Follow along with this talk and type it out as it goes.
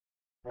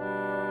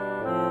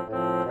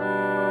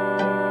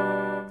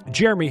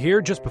Jeremy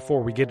here. Just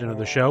before we get into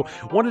the show,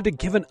 wanted to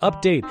give an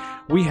update.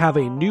 We have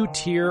a new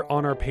tier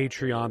on our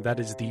Patreon. That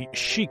is the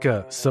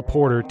Sheikah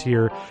supporter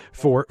tier.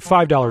 For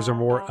 $5 or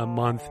more a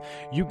month,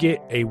 you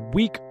get a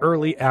week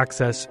early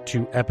access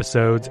to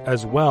episodes,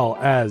 as well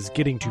as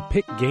getting to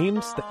pick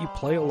games that you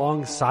play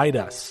alongside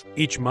us.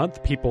 Each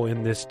month, people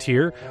in this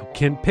tier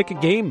can pick a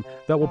game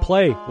that we'll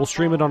play. We'll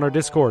stream it on our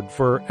Discord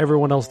for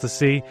everyone else to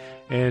see.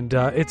 And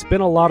it's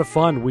been a lot of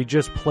fun. We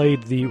just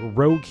played the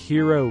Rogue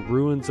Hero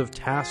Ruins of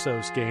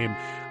Tassos game,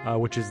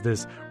 which is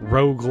this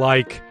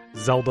roguelike,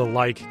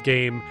 Zelda-like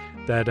game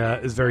that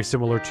is very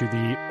similar to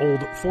the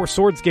old Four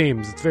Swords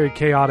games. It's very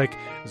chaotic.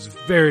 It's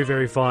very,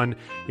 very fun.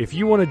 If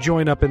you want to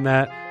join up in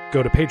that,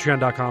 go to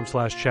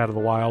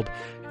patreon.com/chatofthewild.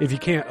 If you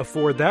can't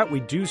afford that, we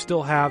do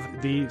still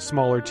have the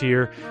smaller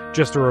tier.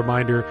 Just a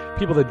reminder,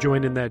 people that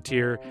join in that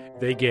tier,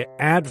 they get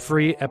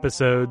ad-free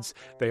episodes.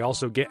 They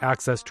also get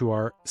access to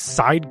our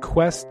side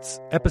quests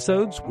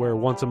episodes, where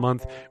once a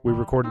month we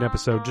record an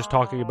episode just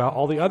talking about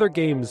all the other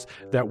games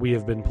that we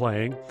have been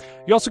playing.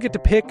 You also get to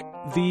pick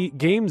the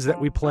games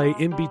that we play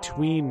in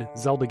between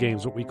Zelda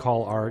games, what we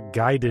call our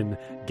Gaiden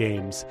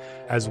games,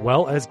 as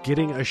well as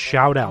getting a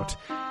shout-out.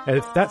 And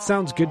if that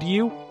sounds good to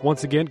you,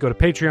 once again, go to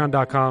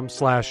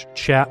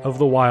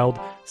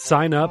patreon.com/chatofthewild,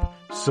 sign up,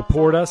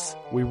 support us.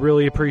 We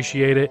really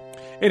appreciate it.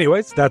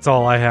 Anyways, that's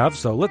all I have,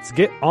 so let's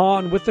get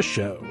on with the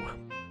show.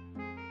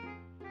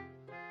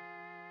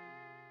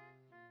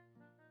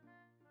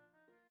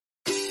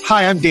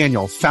 Hi, I'm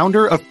Daniel,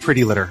 founder of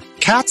Pretty Litter.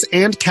 Cats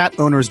and cat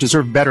owners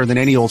deserve better than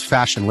any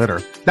old-fashioned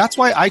litter. That's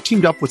why I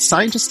teamed up with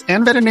scientists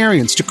and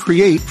veterinarians to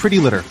create Pretty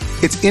Litter.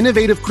 Its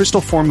innovative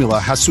crystal formula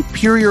has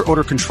superior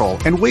odor control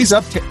and weighs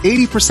up to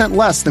 80%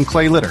 less than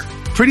clay litter.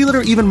 Pretty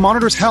Litter even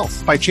monitors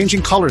health by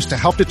changing colors to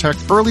help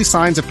detect early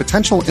signs of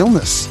potential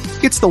illness.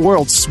 It's the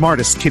world's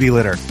smartest kitty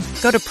litter.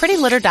 Go to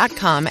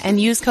prettylitter.com and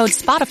use code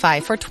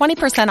SPOTIFY for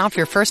 20% off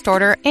your first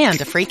order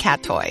and a free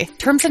cat toy.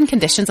 Terms and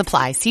conditions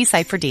apply. See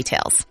site for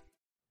details.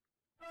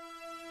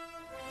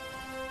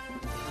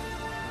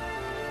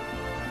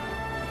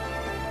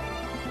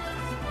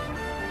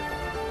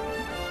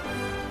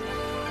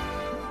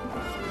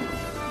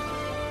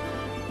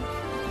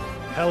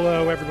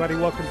 Hello, everybody.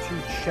 Welcome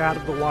to Chat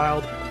of the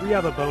Wild. We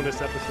have a bonus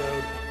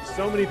episode.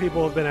 So many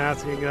people have been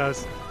asking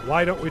us,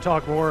 why don't we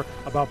talk more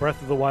about Breath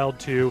of the Wild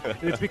 2?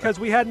 It's because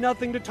we had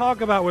nothing to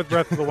talk about with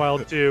Breath of the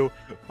Wild 2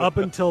 up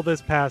until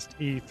this past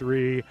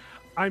E3.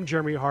 I'm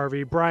Jeremy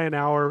Harvey. Brian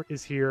Auer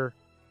is here.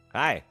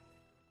 Hi.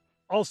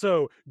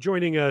 Also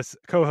joining us,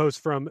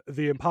 co-host from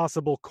the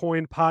Impossible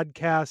Coin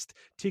podcast,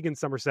 Tegan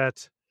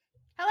Somerset.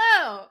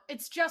 Hello.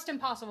 It's just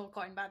Impossible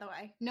Coin, by the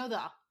way.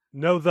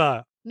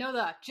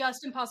 No,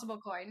 just Impossible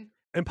Coin.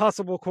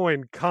 Impossible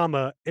Coin,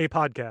 comma, a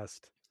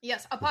podcast.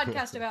 Yes, a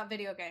podcast about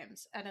video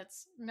games. And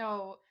it's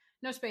no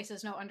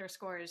spaces, no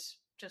underscores,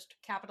 just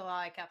capital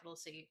I, capital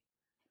C.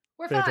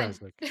 We're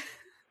Fantastic. fine.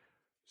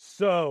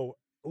 So,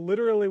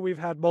 literally, we've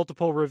had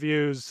multiple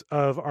reviews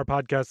of our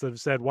podcast that have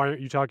said, why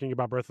aren't you talking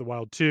about Breath of the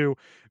Wild 2?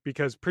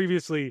 Because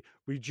previously,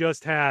 we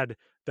just had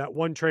that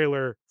one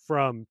trailer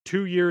from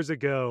 2 years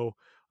ago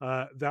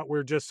that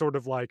we're just sort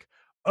of like,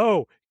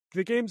 oh,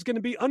 the game's going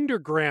to be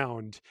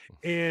underground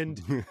and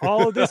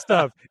all of this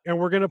stuff. And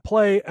we're going to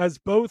play as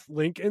both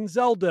Link and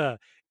Zelda.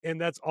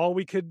 And that's all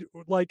we could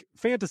like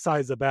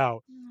fantasize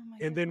about.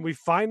 And then we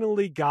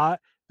finally got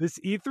this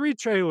E3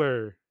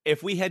 trailer.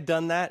 If we had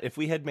done that, if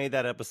we had made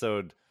that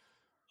episode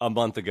a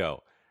month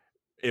ago,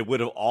 it would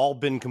have all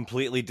been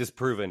completely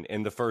disproven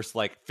in the first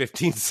like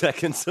 15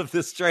 seconds of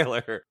this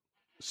trailer.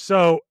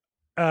 So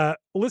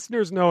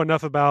listeners know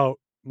enough about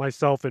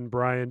myself and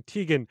Brian.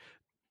 Tegan,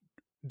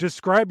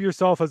 describe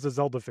yourself as a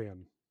Zelda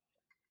fan.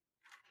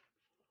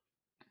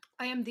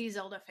 I am the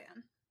Zelda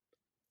fan.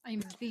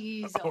 I'm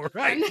the Zelda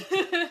fan.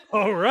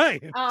 All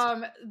right.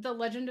 The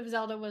Legend of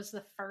Zelda was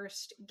the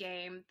first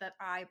game that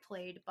I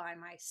played by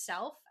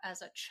myself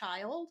as a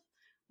child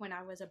when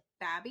I was a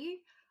babby.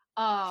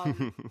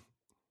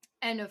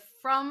 And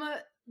from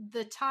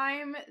the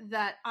time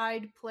that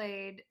I'd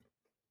played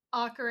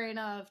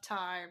Ocarina of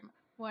Time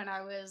when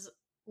the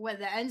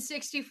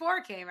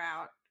N64 came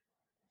out,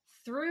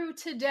 through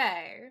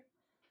today,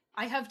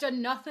 I have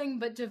done nothing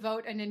but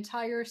devote an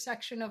entire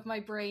section of my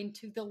brain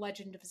to The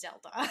Legend of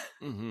Zelda.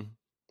 Mm-hmm.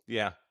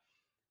 Yeah.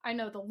 I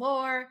know the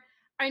lore.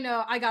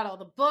 I got all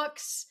the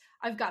books.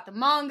 I've got the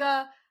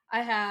manga.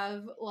 I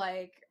have,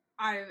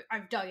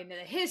 I've dug into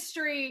the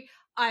history.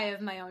 I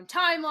have my own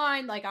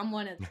timeline. Like, I'm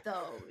one of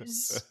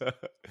those.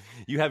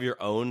 You have your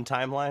own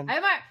timeline?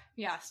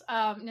 Yes.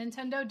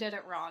 Nintendo did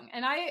it wrong.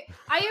 And I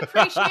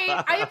appreciate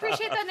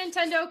that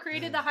Nintendo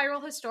created the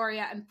Hyrule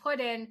Historia and put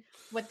in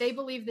what they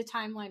believe the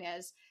timeline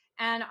is.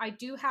 And I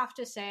do have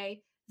to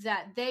say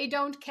that they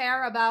don't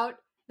care about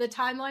the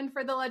timeline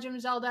for The Legend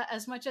of Zelda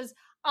as much as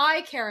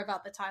I care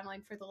about the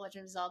timeline for The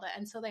Legend of Zelda.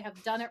 And so they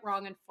have done it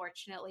wrong,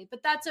 unfortunately.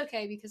 But that's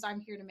okay, because I'm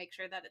here to make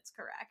sure that it's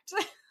correct.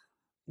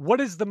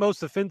 What is the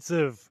most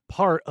offensive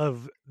part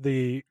of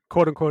the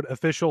quote-unquote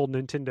official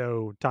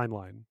Nintendo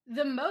timeline?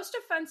 The most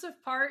offensive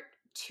part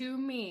to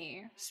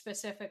me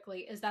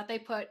specifically is that they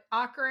put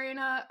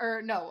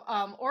Oracle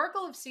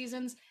of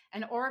Seasons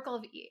and Oracle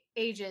of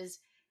Ages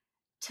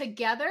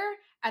together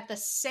at the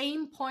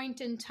same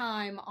point in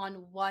time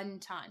on one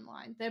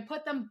timeline. They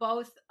put them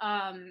both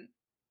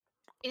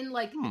in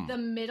like the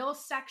middle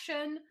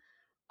section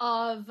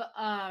of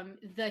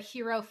the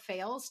Hero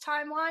Fails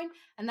timeline,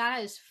 and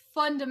that is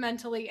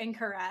fundamentally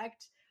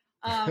incorrect.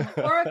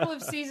 Oracle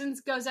of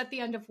Seasons goes at the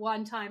end of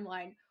one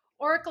timeline.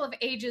 Oracle of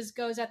Ages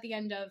goes at the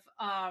end of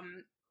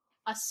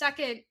a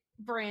second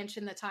branch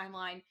in the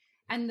timeline,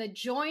 and the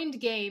joined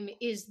game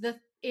is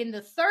in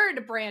the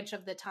third branch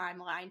of the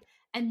timeline,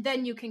 and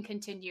then you can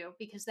continue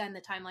because then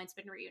the timeline's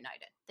been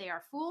reunited. They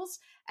are fools,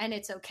 and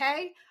it's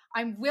okay.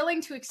 I'm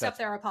willing to accept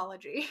their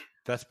apology.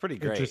 That's pretty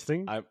great.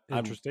 Interesting.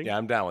 Interesting.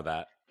 I'm down with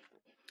that.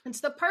 It's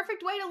the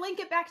perfect way to link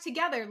it back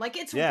together. Like,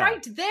 it's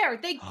right there.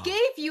 They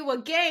gave you a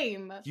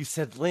game. You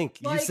said Link.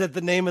 Like, you said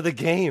the name of the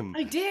game.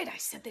 I did. I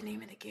said the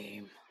name of the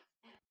game.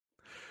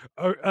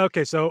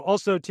 Okay, so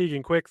also,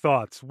 Tegan, quick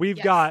thoughts. We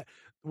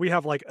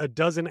have like a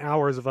dozen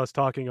hours of us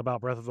talking about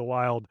Breath of the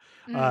Wild.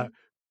 How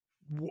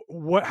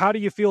do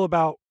you feel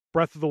about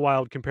Breath of the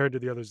Wild compared to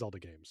the other Zelda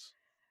games?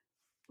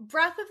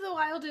 Breath of the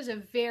Wild is a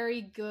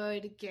very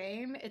good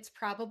game. It's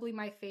probably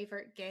my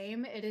favorite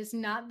game. It is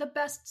not the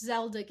best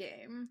Zelda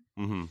game,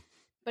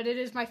 but it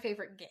is my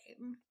favorite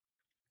game.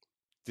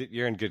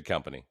 You're in good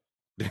company.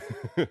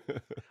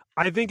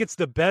 I think it's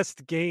the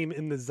best game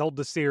in the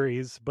Zelda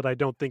series, but I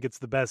don't think it's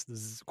the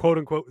best quote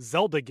unquote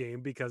Zelda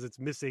game because it's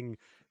missing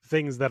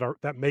things that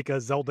make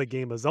a Zelda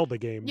game a Zelda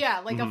game. Yeah,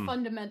 like the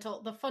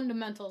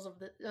fundamentals of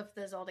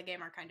the Zelda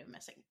game are kind of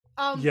missing.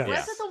 Yes.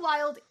 Breath of the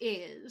Wild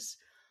is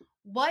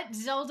what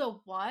Zelda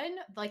 1,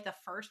 like the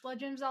first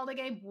Legend of Zelda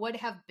game, would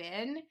have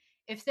been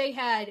if they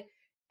had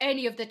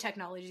any of the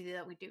technology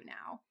that we do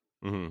now.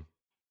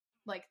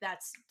 Like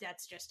that's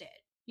just it,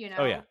 you know?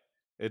 Oh yeah.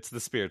 It's the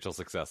spiritual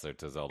successor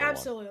to Zelda 1.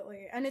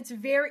 Absolutely. And it's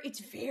very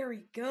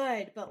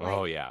good, but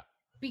like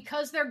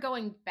because they're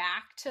going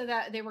back to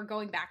that, they were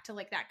going back to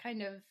like that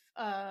kind of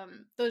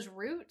those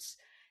roots,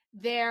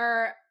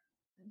 they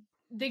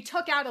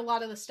took out a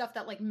lot of the stuff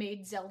that like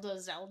made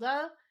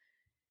Zelda.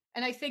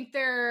 And I think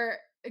they're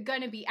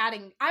going to be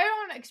adding, I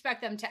don't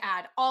expect them to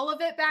add all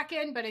of it back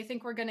in, but I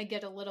think we're going to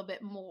get a little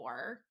bit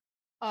more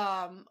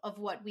of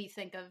what we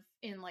think of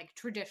in like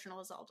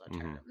traditional Zelda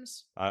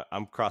terms.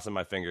 I'm crossing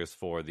my fingers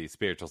for the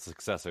spiritual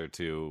successor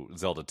to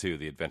Zelda 2,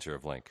 The Adventure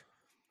of Link.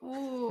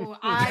 Ooh,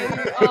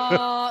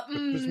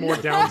 There's more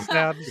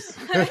downstabs.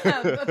 I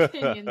have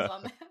opinions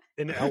on that.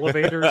 In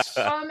elevators.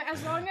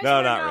 As long as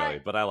no, not really,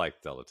 but I like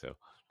Zelda 2.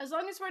 As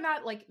long as we're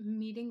not like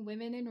meeting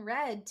women in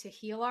red to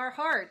heal our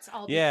hearts,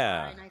 I'll be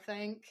fine, I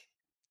think.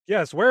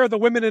 Yes, where are the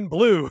women in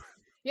blue?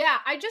 Yeah,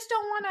 I just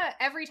don't want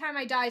to, every time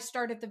I die,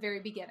 start at the very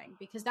beginning,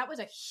 because that was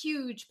a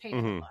huge pain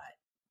in the butt.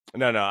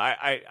 No,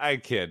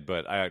 I kid,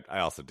 but I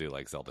also do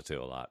like Zelda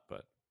 2 a lot.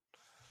 But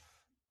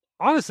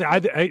honestly,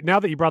 I now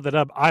that you brought that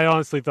up, I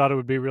honestly thought it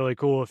would be really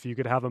cool if you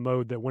could have a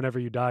mode that whenever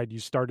you died, you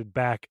started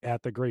back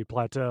at the Great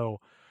Plateau,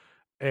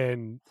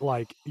 and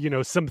like, you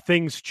know, some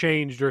things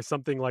changed or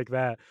something like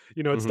that.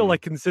 You know, it's still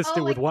like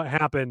consistent with what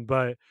happened,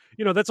 but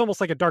you know, that's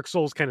almost like a Dark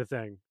Souls kind of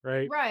thing,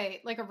 right? Right,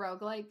 like a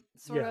roguelike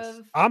sort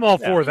of. I'm all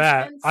for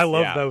that. Instance. I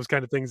love those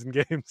kind of things in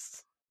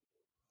games.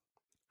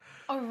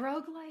 A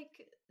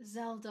roguelike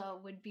Zelda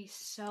would be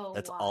so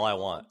that's wild. all I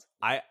want.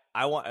 I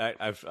want.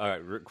 I've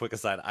quick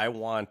aside. I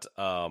want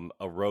a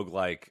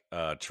roguelike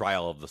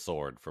Trial of the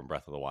Sword from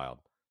Breath of the Wild.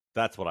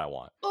 That's what I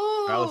want.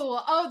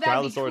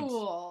 That'd be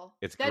cool.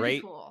 It's that'd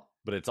great, be cool.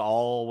 But it's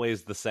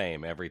always the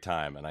same every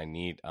time, and I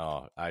need.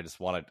 I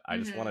just want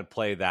to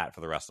play that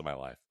for the rest of my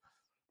life.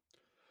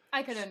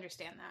 I could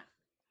understand that.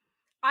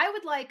 I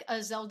would like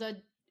a Zelda,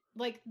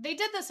 like they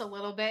did this a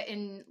little bit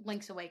in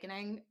Link's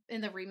Awakening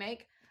in the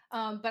remake.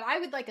 But I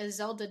would like a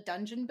Zelda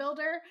dungeon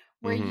builder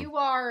where you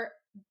are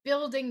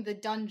building the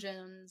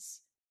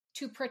dungeons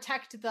to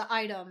protect the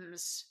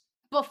items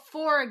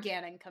before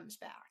Ganon comes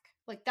back.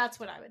 Like, that's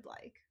what I would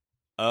like.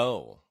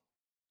 Oh,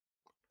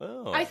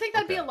 I think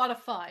that'd be a lot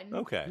of fun.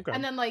 Okay.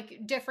 And then,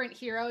 like, different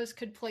heroes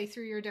could play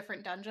through your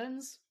different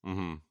dungeons.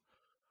 All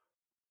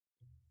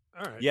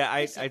right. Yeah,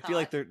 I feel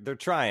like they're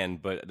trying,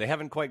 but they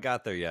haven't quite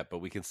got there yet. But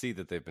we can see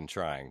that they've been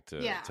trying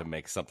to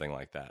make something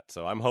like that.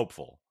 So I'm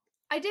hopeful.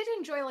 I did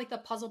enjoy like the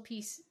puzzle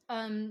piece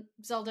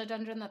Zelda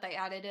dungeon that they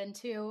added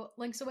into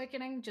Link's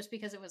Awakening, just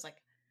because it was like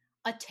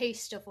a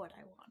taste of what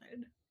I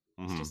wanted.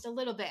 It's just a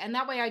little bit. And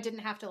that way I didn't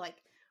have to like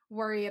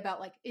worry about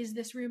like, is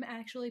this room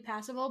actually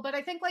passable? But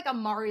I think like a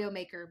Mario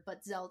Maker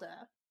but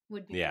Zelda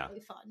would be really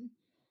fun.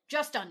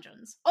 Just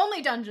dungeons.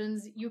 Only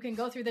dungeons. You can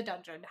go through the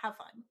dungeon. Have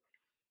fun.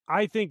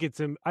 I think it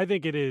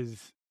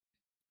is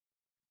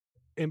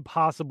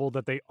impossible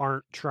that they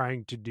aren't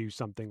trying to do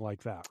something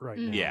like that right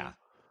now. Yeah.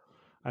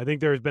 I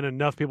think there's been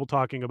enough people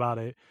talking about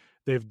it.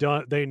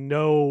 They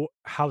know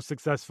how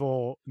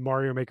successful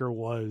Mario Maker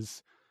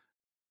was.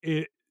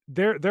 They're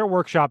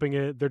workshopping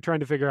it. They're trying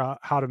to figure out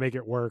how to make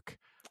it work.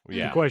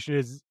 Yeah. The question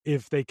is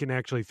if they can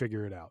actually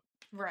figure it out.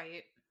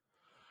 Right.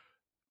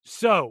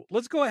 So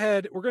let's go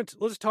ahead.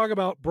 Let's talk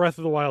about Breath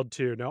of the Wild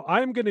 2. Now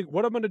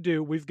what I'm gonna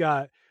do, we've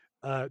got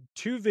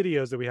 2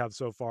 videos that we have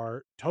so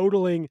far,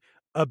 totaling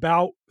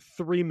about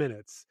 3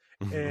 minutes.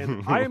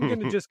 And I am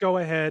gonna just go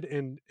ahead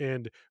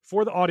and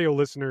for the audio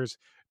listeners,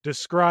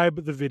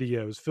 describe the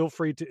videos. Feel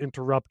free to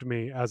interrupt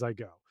me as I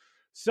go.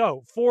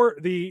 So for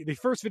the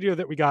first video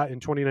that we got in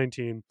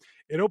 2019,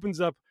 it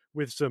opens up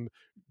with some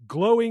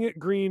glowing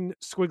green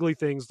squiggly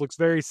things. Looks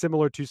very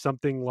similar to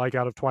something like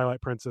out of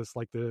Twilight Princess,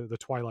 like the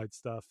Twilight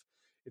stuff.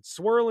 It's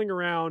swirling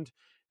around.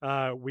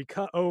 We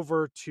cut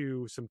over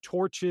to some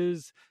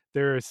torches.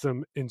 There are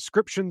some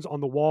inscriptions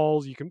on the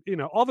walls. You can,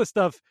 all the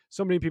stuff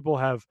so many people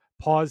have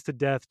paused to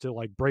death to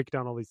like break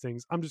down all these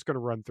things. I'm just going to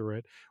run through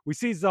it. We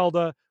see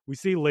Zelda. We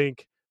see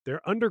Link.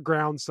 They're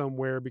underground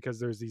somewhere because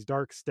there's these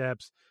dark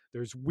steps.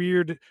 There's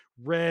weird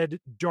red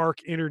dark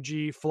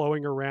energy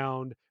flowing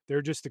around.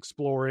 They're just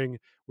exploring.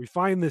 We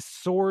find this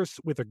source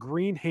with a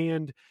green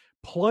hand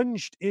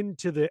plunged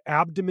into the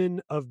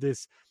abdomen of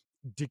this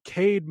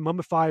decayed,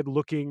 mummified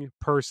looking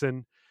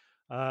person.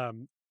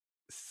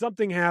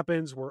 Something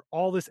happens where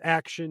all this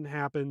action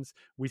happens.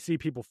 We see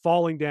people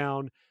falling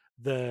down.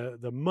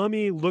 The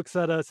mummy looks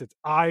at us. Its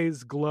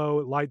eyes glow.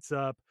 It lights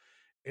up.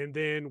 And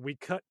then we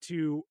cut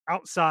to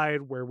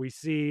outside where we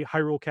see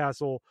Hyrule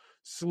Castle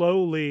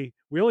slowly.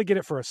 We only get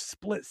it for a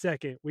split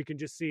second. We can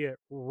just see it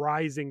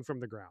rising from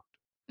the ground.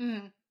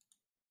 Mm.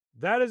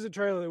 That is a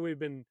trailer that we've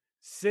been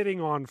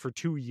sitting on for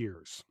 2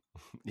 years.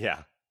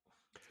 Yeah.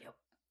 Yep.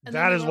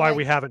 That is why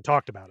we haven't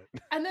talked about it.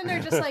 And then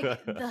they're just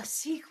like, the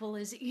sequel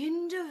is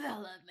in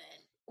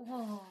development.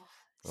 Oh,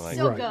 Like,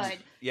 so right. good.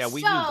 Yeah,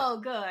 we so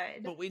knew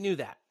good. But we knew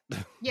that.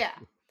 Yeah.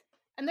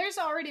 And there's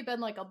already been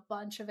like a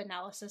bunch of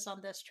analysis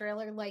on this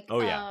trailer. Like,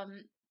 Oh, yeah.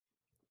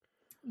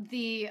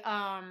 the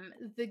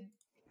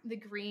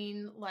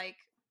green, like,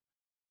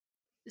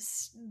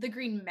 the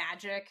green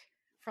magic,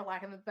 for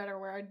lack of a better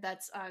word,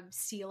 that's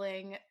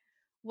sealing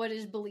what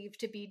is believed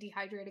to be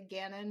dehydrated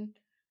Ganon.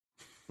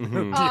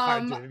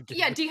 Dehydrated Ganon.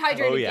 Yeah,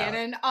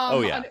 dehydrated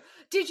Oh, yeah. Ganon.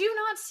 Did you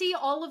not see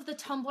all of the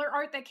Tumblr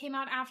art that came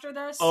out after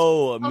this?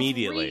 Oh,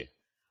 immediately.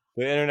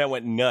 The internet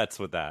went nuts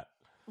with that.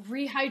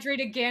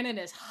 Rehydrated Ganon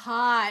is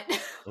hot.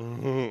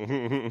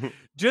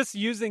 Just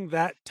using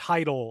that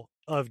title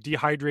of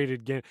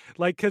dehydrated Ganon,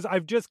 like, because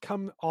I've just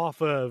come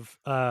off of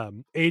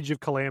Age of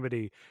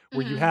Calamity,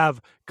 where you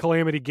have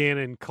Calamity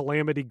Ganon,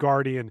 Calamity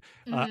Guardian,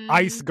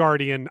 Ice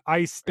Guardian,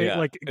 Ice Yeah.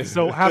 like,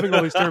 so having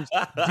all these terms,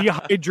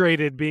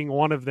 dehydrated being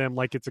one of them,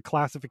 like it's a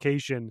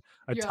classification,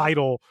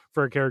 title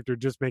for a character,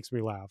 just makes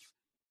me laugh.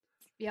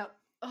 Yep.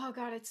 Oh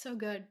god, it's so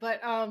good.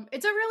 But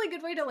it's a really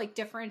good way to like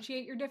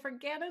differentiate your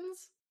different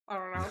Ganons. I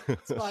don't know.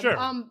 It's fun. Sure.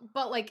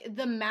 But like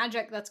the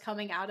magic that's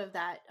coming out of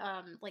that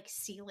like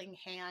sealing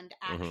hand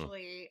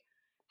actually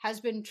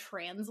has been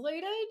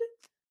translated.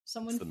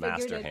 Someone It's the figured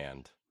master it.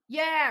 hand.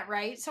 Yeah,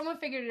 right. Someone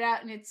figured it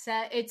out, and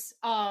it's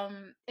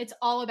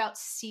all about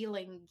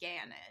sealing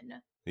Ganon.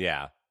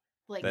 Yeah.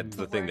 Like That's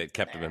the thing that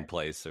kept him in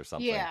place or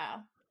something. Yeah.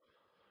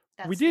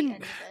 That's We the didn't-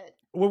 end of it.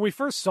 When we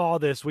first saw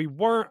this, we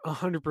weren't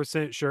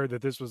 100% sure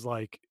that this was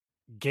like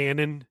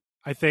Ganon.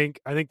 I think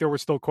there were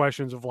still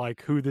questions of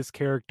like who this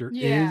character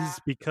is,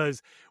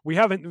 because we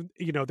haven't,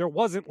 there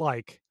wasn't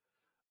like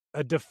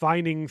a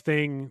defining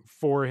thing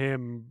for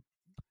him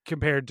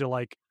compared to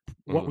like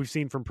what we've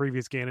seen from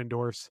previous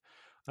Ganondorfs.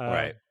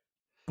 Right.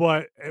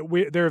 But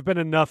there have been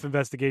enough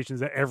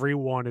investigations that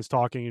everyone is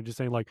talking and just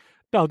saying like,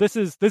 no, this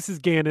is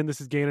Ganon, this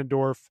is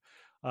Ganondorf.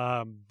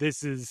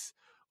 This is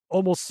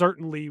almost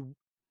certainly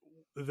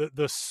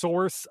the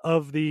source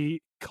of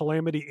the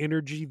calamity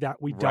energy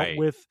that we dealt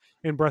with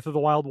in Breath of the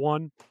Wild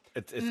 1.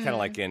 It's kind of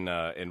like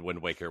in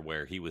Wind Waker,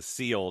 where he was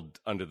sealed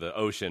under the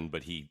ocean,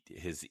 but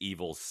his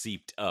evil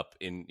seeped up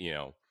in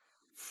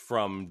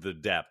from the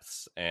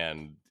depths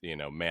and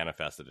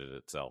manifested it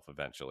itself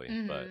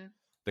eventually. But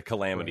the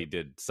calamity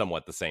did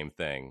somewhat the same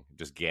thing.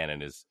 Just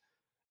Ganon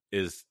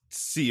is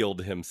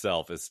sealed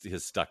himself, is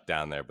stuck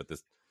down there, but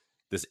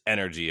this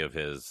energy of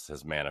his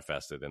has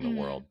manifested in the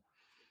world.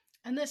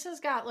 And this has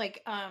got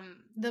like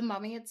the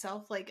mummy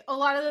itself, like a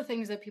lot of the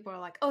things that people are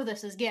like, oh,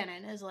 this is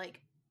Ganon, is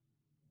like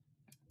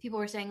people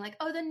were saying like,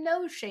 oh, the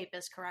nose shape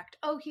is correct.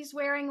 Oh, he's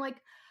wearing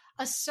like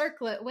a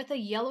circlet with a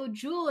yellow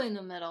jewel in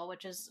the middle,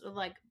 which is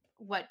like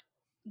what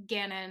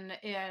Ganondorf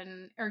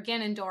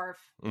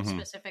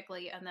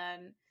specifically, and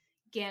then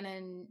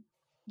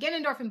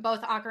Ganondorf in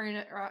both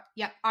Ocarina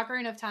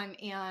of Time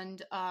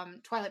and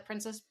Twilight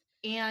Princess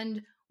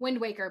and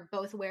Wind Waker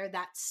both wear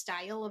that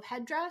style of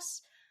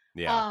headdress.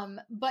 Yeah.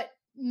 But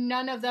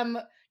none of them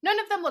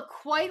look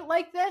quite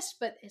like this,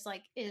 but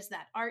is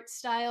that art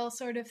style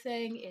sort of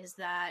thing? Is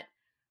that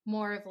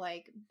more of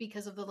like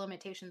because of the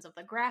limitations of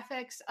the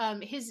graphics?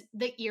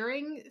 The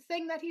earring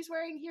thing that he's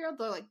wearing here,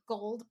 the like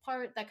gold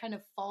part that kind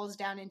of falls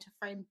down into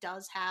frame,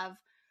 does have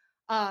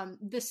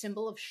the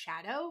symbol of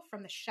shadow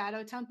from the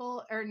Shadow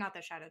Temple, or not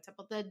the Shadow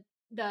Temple,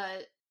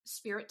 the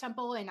Spirit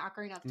Temple in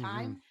Ocarina of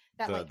Time.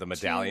 That the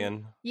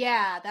medallion.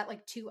 That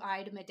like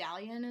 2-eyed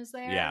medallion is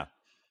there. Yeah.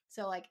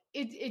 So like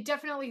it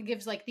definitely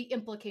gives like the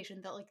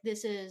implication that like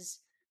this is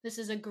this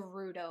is a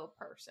Gerudo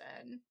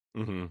person.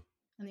 Mm-hmm.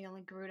 And the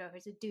only Gerudo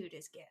who's a dude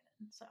is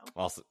Ganon. So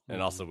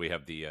Also we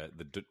have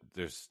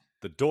there's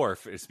the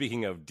dwarf.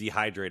 Speaking of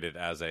dehydrated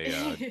as a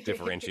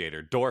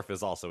differentiator, dwarf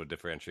is also a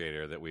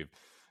differentiator that we've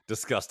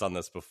discussed on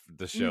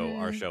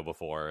our show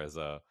before. Is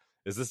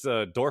this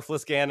a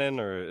dwarfless Ganon,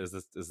 or is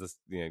this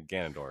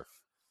Ganondorf?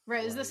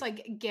 Right, is this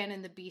like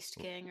Ganon the Beast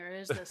King, or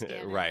is this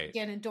Ganon, right.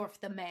 Ganondorf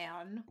the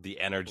man? The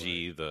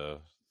energy, the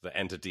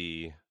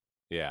entity,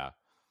 yeah.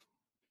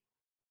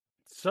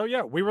 So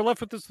yeah, we were left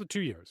with this for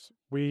 2 years.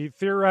 We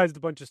theorized a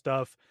bunch of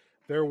stuff.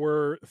 There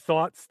were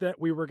thoughts that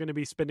we were going to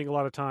be spending a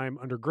lot of time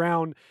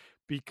underground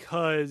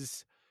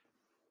because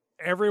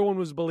everyone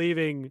was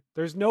believing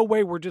there's no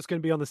way we're just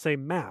going to be on the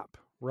same map,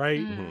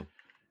 right? Mm-hmm.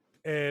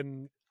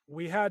 And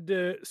we had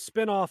to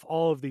spin off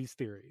all of these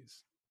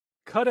theories.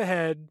 Cut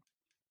ahead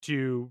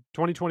to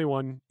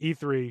 2021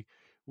 E3,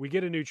 we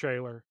get a new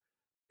trailer,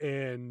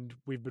 and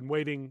we've been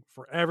waiting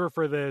forever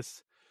for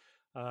this.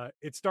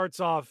 It starts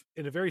off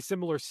in a very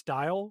similar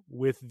style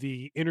with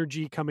the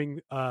energy coming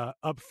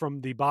up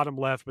from the bottom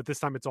left, but this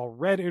time it's all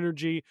red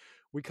energy.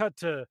 We cut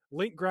to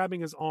Link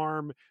grabbing his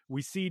arm.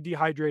 We see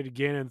dehydrated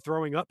Ganon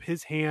throwing up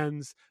his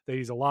hands that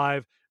he's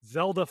alive.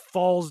 Zelda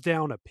falls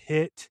down a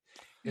pit,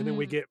 and then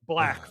we get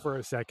black for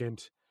a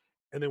second.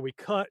 And then we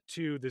cut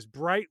to this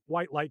bright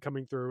white light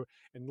coming through,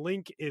 and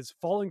Link is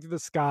falling through the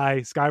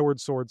sky, Skyward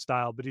Sword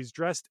style, but he's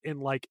dressed in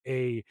like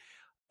an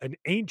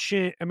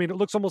ancient, I mean, it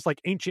looks almost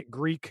like ancient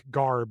Greek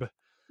garb.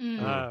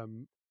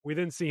 We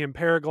then see him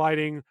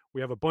paragliding.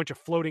 We have a bunch of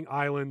floating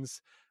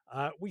islands.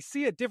 We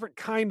see a different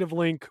kind of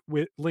Link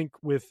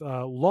with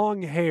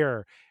long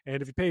hair.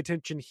 And if you pay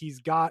attention,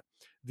 he's got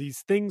these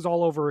things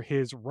all over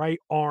his right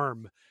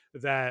arm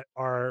that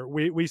are,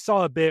 we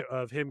saw a bit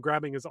of him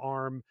grabbing his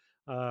arm.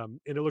 And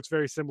it looks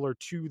very similar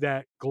to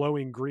that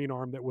glowing green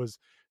arm that was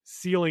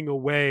sealing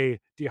away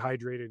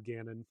dehydrated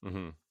Ganon.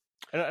 Mm-hmm.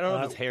 I don't know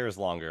if his hair is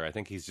longer. I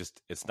think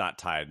it's not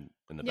tied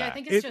in the back. I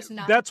think it's just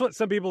not. That's what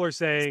some people are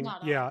saying.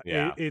 Yeah.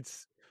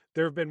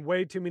 There have been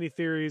way too many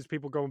theories,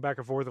 people going back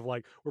and forth of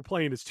like, we're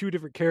playing as two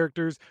different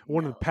characters,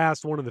 one in the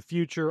past, one in the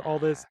future, all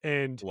this.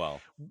 And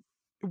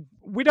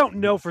we don't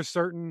know for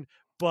certain,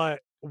 but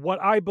what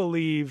I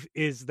believe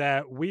is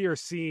that we are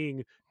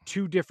seeing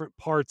two different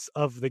parts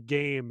of the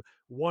game,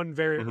 one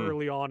very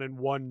early on and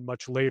one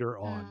much later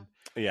on.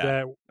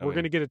 That we're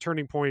going to get a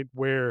turning point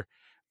where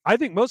I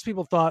think most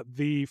people thought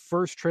the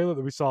first trailer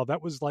that we saw,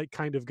 that was like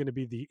kind of going to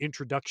be the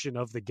introduction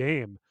of the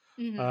game.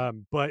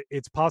 But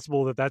it's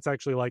possible that that's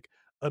actually like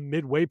a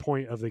midway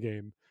point of the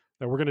game,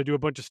 that we're going to do a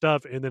bunch of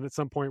stuff. And then at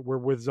some point we're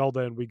with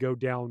Zelda and we go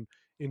down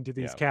into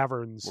these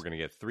caverns. We're going to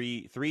get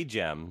three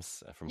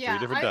gems from three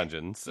different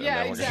dungeons. And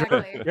then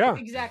exactly. Yeah,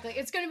 exactly.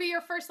 It's going to be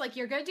your first, like,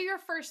 you're going to do your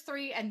first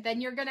three, and then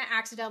you're going to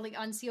accidentally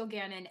unseal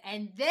Ganon,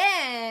 and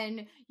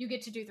then you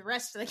get to do the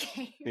rest of the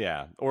game.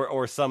 Yeah.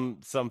 Or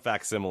some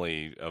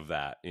facsimile of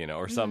that,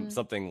 or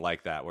something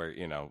like that where,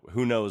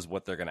 who knows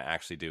what they're going to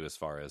actually do as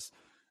far as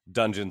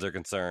dungeons are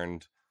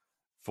concerned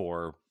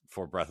for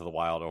Breath of the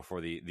Wild or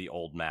for the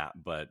old map,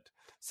 but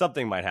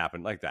something might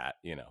happen like that,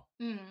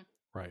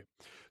 Right.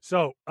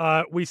 So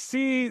we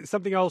see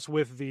something else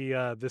with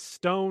the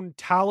stone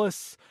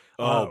talus,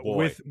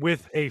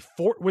 with a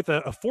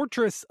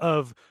fortress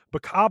of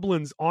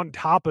bokoblins on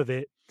top of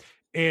it,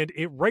 and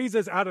it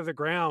raises out of the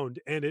ground,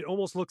 and it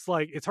almost looks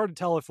like, it's hard to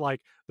tell if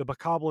like the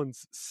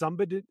bokoblins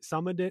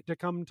summoned it to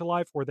come to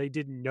life, or they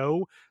didn't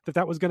know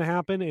that was going to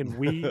happen, and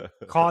we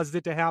caused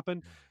it to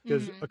happen,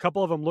 because a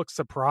couple of them look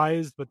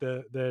surprised, but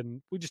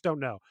then we just don't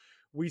know.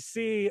 We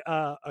see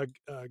a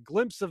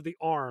glimpse of the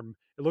arm.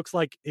 It looks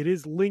like it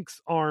is Link's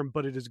arm,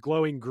 but it is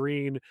glowing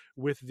green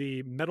with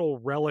the metal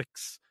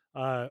relics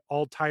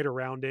all tied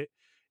around it.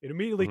 It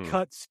immediately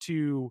cuts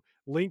to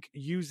Link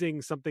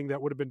using something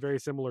that would have been very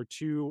similar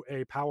to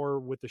a power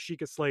with the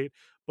Sheikah Slate,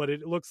 but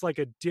it looks like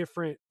a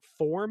different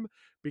form,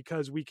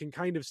 because we can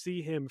kind of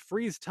see him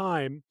freeze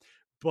time,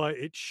 but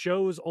it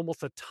shows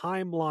almost a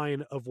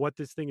timeline of what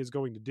this thing is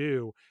going to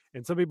do.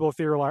 And some people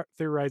are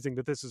theorizing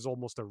that this is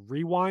almost a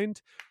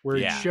rewind, where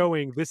it's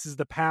showing this is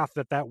the path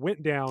that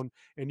went down,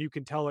 and you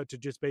can tell it to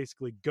just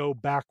basically go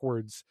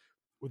backwards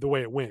with the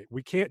way it went.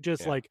 We can't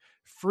just like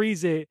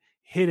freeze it,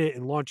 hit it,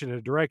 and launch it in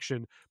a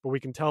direction, but we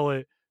can tell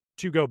it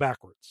to go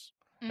backwards.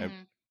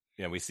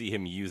 We see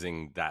him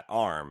using that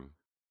arm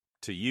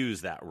to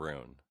use that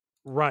rune.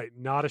 Right,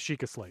 not a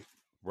Sheikah Slate.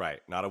 Right,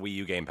 not a Wii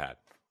U gamepad.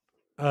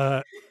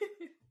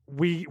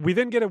 We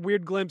then get a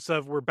weird glimpse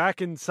of, we're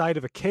back inside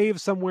of a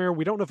cave somewhere.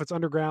 We don't know if it's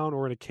underground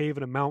or in a cave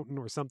in a mountain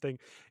or something.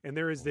 And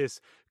there is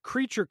this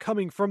creature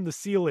coming from the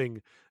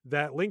ceiling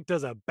that Link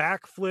does a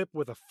backflip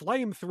with a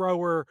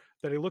flamethrower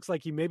that it looks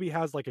like he maybe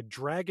has like a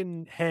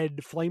dragon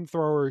head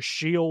flamethrower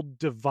shield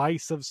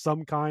device of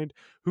some kind.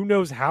 Who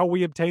knows how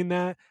we obtain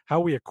that, how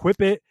we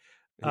equip it.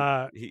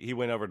 He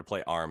went over to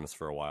play ARMS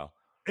for a while.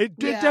 It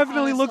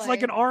definitely looks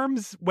like an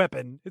arms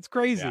weapon. It's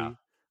crazy.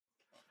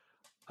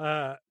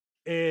 Yeah.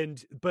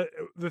 But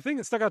the thing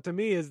that stuck out to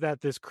me is that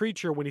this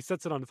creature, when he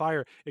sets it on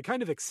fire, it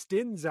kind of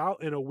extends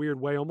out in a weird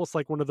way, almost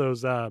like one of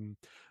those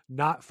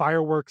not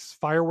fireworks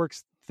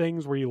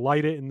things where you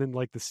light it and then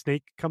like the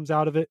snake comes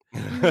out of it.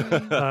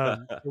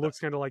 It looks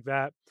kind of like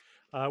that.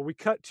 We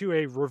cut to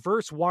a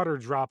reverse water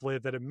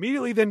droplet that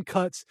immediately then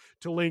cuts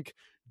to Link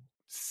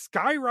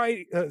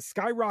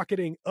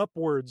skyrocketing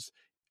upwards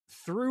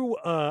through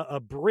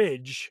a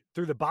bridge,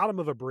 through the bottom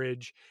of a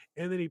bridge,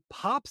 and then he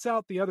pops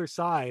out the other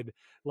side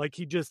like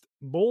he just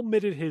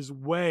mole-mitted his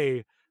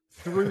way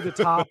through the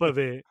top of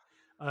it.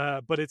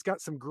 But it's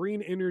got some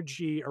green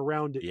energy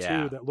around it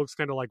too that looks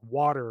kind of like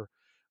water.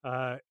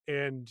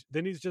 And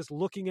then he's just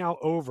looking out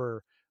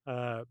over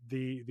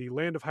the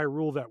land of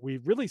Hyrule that we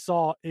really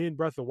saw in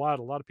Breath of the Wild.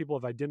 A lot of people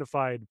have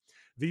identified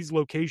these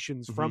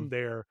locations from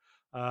there.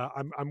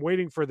 I'm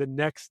waiting for the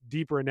next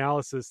deeper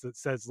analysis that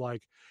says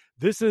like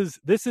this is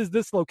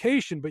this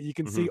location, but you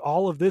can see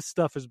all of this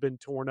stuff has been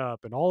torn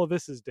up and all of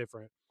this is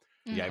different.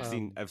 Yeah,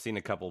 I've seen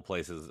a couple of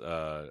places,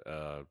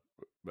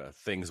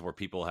 things where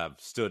people have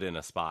stood in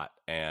a spot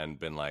and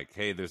been like,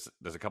 "Hey, there's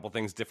a couple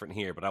things different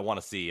here, but I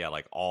want to see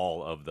like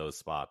all of those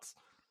spots."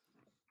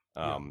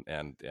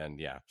 And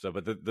yeah, so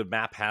but the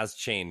map has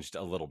changed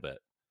a little bit,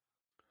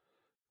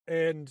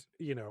 and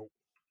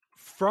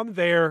from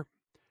there,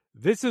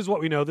 this is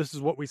what we know. This is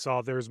what we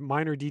saw. There's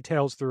minor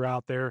details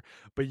throughout there,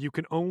 but you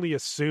can only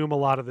assume a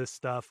lot of this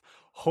stuff.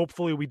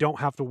 Hopefully, we don't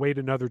have to wait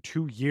another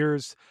 2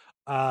 years.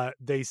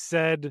 They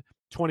said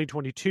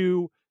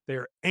 2022.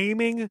 They're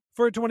aiming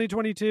for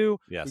 2022.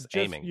 Yes,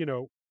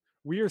 aiming.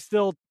 We are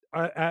still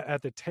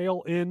at the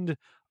tail end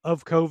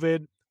of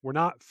COVID. We're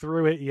not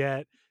through it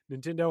yet.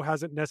 Nintendo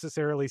hasn't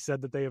necessarily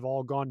said that they have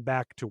all gone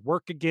back to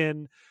work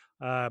again.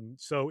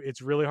 So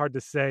it's really hard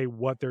to say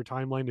what their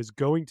timeline is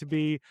going to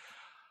be.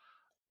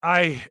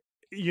 I'm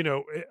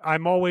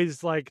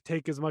always like,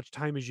 take as much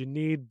time as you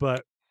need,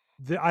 but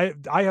I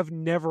have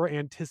never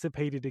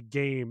anticipated a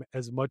game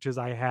as much as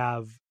I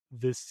have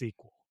this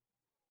sequel.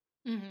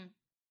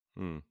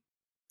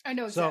 I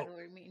know exactly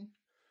what you mean.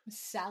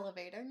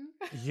 Salivating.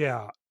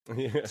 Yeah.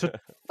 So,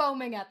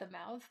 foaming at the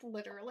mouth,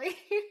 literally.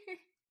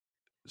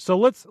 So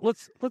let's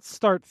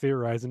start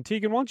theorizing.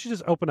 Tegan, why don't you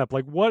just open up?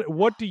 Like,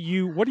 what are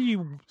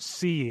you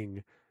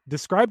seeing?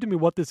 Describe to me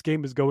what this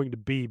game is going to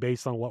be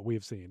based on what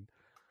we've seen.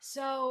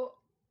 So,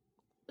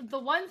 the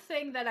one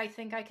thing that I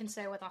think I can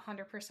say with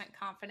 100%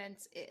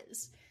 confidence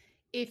is,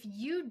 if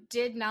you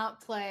did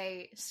not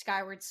play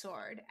Skyward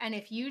Sword, and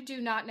if you do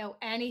not know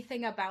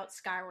anything about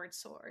Skyward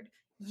Sword,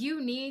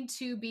 you need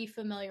to be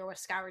familiar with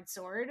Skyward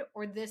Sword,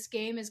 or this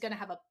game is going to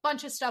have a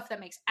bunch of stuff that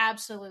makes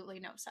absolutely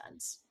no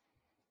sense.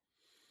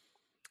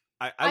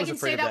 I can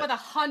say that with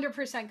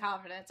 100%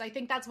 confidence. I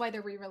think that's why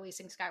they're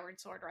re-releasing Skyward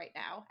Sword right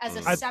now as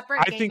a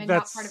separate game and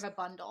not part of a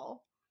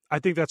bundle. I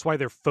think that's why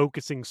they're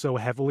focusing so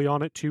heavily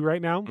on it too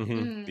right now.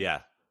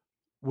 Yeah.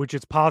 Which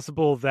it's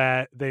possible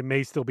that they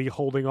may still be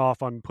holding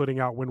off on putting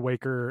out Wind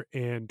Waker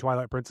and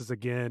Twilight Princess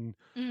again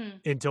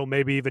until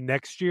maybe even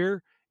next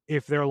year.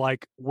 If they're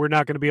like, we're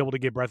not going to be able to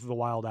get Breath of the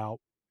Wild out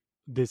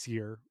this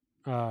year,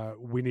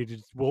 we'll need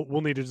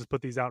to just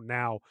put these out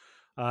now.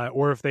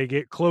 Or if they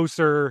get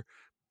closer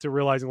to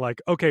realizing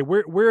like, okay,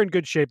 we're in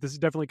good shape. This is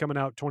definitely coming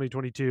out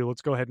 2022.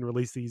 Let's go ahead and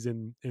release these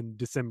in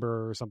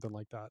December or something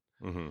like that.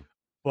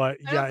 But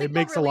yeah, it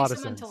makes a lot of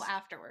sense. Until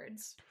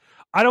afterwards.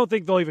 I don't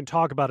think they'll even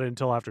talk about it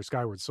until after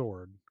Skyward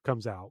Sword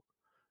comes out,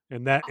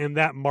 and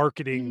that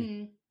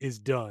marketing is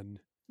done.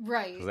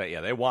 Right.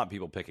 They want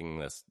people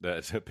picking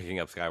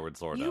up Skyward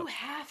Sword. You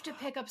have to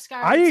pick up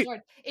Skyward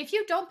Sword. If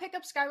you don't pick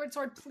up Skyward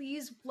Sword,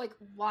 please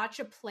watch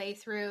a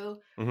playthrough,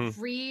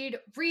 read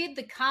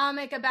the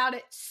comic about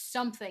it,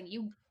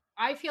 something.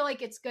 I feel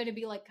like it's going to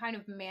be like kind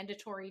of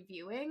mandatory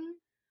viewing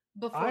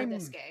before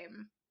this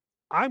game.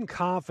 I'm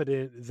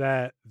confident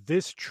that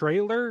this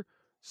trailer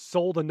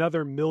sold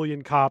another 1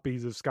 million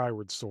copies of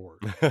Skyward Sword.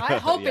 I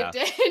hope it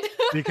did.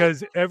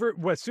 Because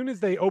as soon as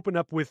they open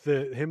up with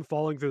him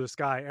falling through the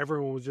sky,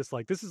 everyone was just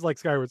like, this is like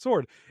Skyward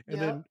Sword. And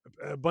then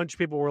a bunch of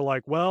people were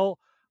like, well,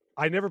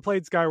 I never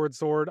played Skyward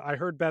Sword. I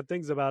heard bad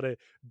things about it.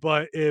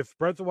 But if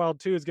Breath of the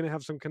Wild 2 is going to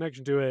have some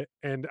connection to it,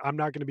 and I'm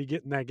not going to be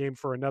getting that game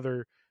for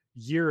another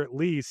year at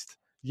least,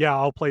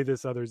 I'll play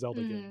this other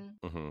Zelda game.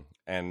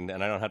 And I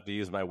don't have to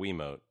use my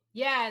Wiimote.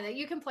 Yeah, that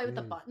you can play with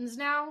the buttons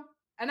now.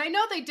 And I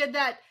know they did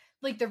that.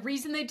 Like, the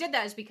reason they did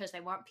that is because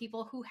they want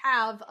people who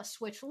have a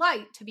Switch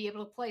Lite to be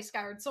able to play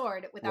Skyward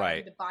Sword without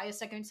having to buy a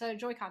second set of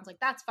Joy-Cons. Like,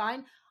 that's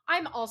fine.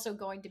 I'm also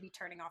going to be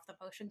turning off the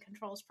motion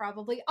controls,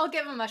 probably. I'll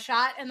give them a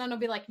shot, and then I'll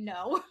be like,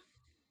 no.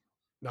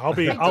 I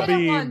did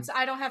it once.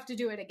 I don't have to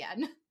do it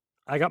again.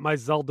 I got my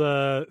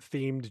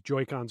Zelda-themed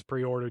Joy-Cons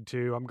pre-ordered,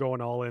 too. I'm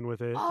going all in with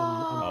it.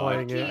 I'm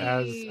playing it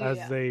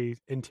as they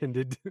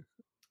intended.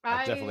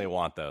 I definitely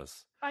want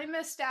those. I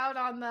missed out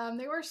on them.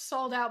 They were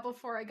sold out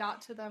before I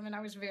got to them, and I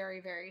was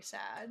very, very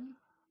sad.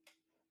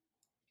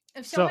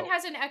 If someone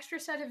has an extra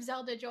set of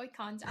Zelda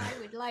Joy-Cons, I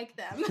would like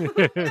them.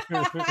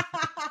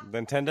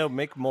 Nintendo,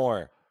 make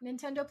more.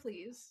 Nintendo,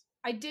 please.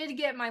 I did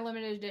get my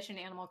limited edition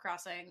Animal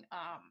Crossing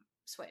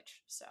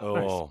Switch. So.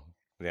 Oh,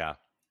 yeah.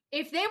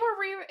 If they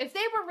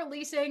were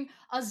releasing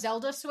a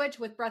Zelda Switch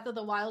with Breath of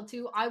the Wild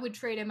 2, I would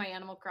trade in my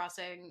Animal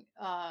Crossing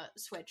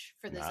Switch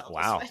for the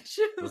Zelda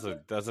Switch.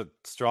 Those are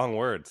strong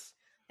words.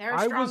 They're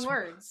strong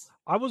words.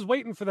 I was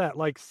waiting for that,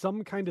 like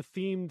some kind of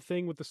themed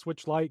thing with the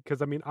Switch Lite,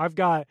 because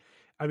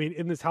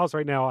in this house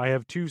right now, I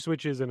have 2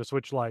 Switches and a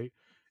Switch Lite,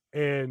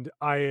 and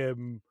I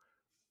am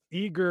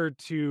eager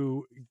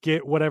to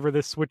get whatever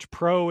this Switch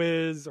Pro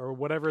is or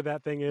whatever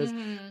that thing is.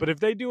 Mhm. But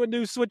if they do a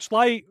new Switch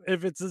Lite,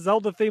 if it's a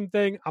Zelda themed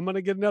thing, I'm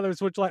gonna get another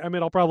Switch Lite. I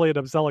mean, I'll probably end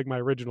up selling my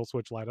original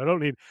Switch Lite. I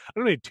don't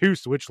need 2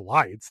 Switch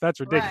Lites.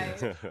 That's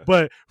ridiculous. Right.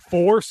 But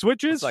 4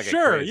 Switches, Like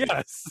sure, crazy.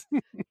 yes.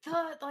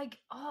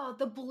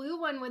 The blue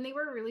one, when they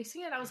were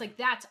releasing it, I was like,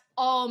 that's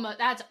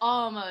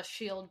almost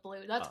Shield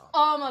Blue. That's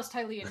almost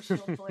Hylian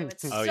Shield Blue.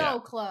 It's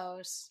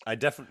close. I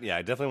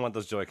definitely want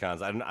those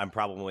Joy-Cons. I'm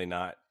probably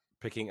not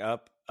picking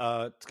up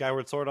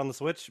Skyward Sword on the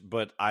Switch,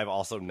 but I've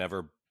also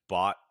never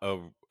bought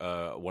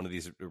one of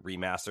these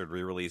remastered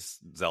re-release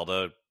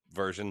Zelda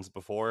versions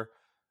before.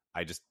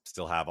 I just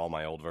still have all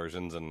my old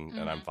versions, and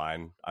I'm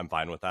fine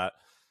with that.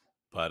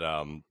 But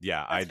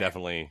I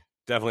definitely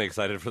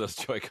excited for those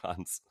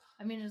Joy-Cons.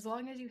 I mean, as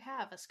long as you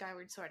have a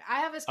Skyward Sword. I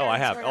have a Oh, Skyward I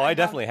have. Sword. Oh, I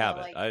definitely have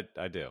it.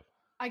 I do.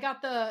 I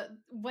got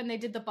when they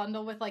did the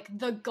bundle with like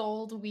the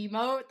gold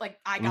Wiimote, like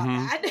I got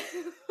that.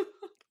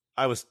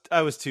 I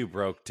was too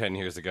broke 10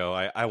 years ago.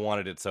 I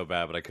wanted it so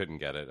bad, but I couldn't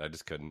get it. I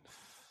just couldn't.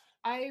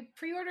 I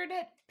pre-ordered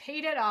it,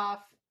 paid it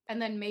off,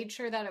 and then made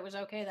sure that it was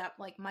okay that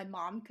like my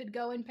mom could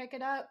go and pick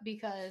it up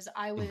because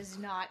I was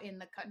not in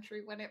the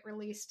country when it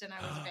released, and I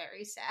was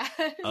very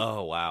sad.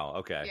 Oh, wow.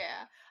 Okay.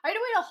 Yeah. I had to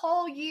wait a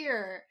whole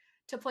year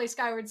to play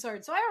Skyward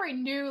Sword, so I already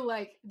knew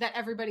like that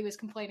everybody was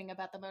complaining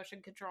about the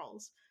motion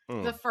controls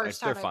the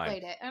first time I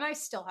played it, and I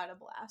still had a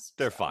blast.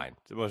 They're fine.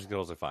 The motion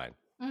controls are fine.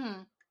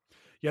 Mm-hmm.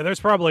 Yeah, there's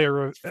probably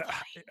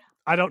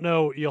I don't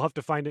know. You'll have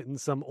to find it in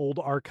some old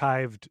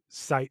archived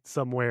site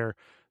somewhere.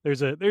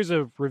 There's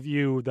a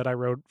review that I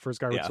wrote for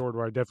Skyward Sword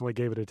where I definitely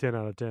gave it a 10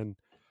 out of 10.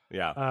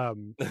 Yeah.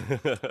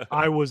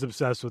 I was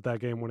obsessed with that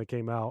game when it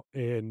came out,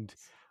 and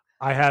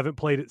I haven't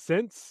played it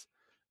since.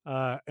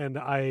 And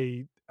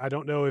I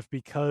don't know if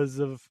because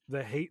of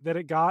the hate that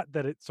it got,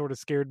 that it sort of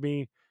scared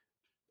me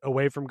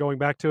away from going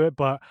back to it.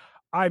 But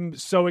I'm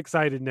so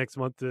excited next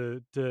month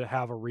to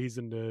have a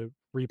reason to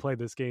replay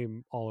this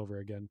game all over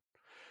again.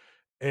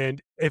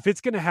 And if it's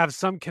going to have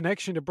some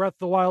connection to Breath of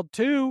the Wild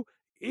 2,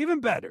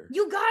 even better.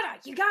 You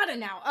gotta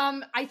now.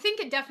 I think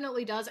it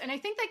definitely does. And I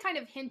think they kind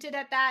of hinted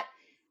at that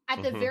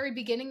at the very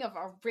beginning of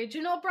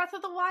original Breath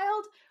of the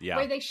Wild,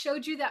 where they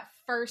showed you that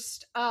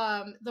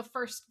the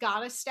first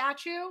goddess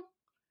statue.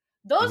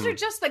 Those are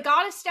just the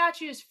goddess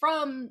statues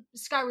from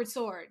Skyward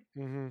Sword.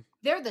 Mm-hmm.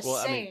 They're the same.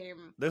 I mean,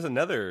 there's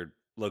another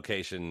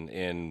location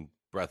in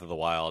Breath of the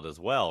Wild as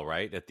well,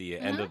 right? At the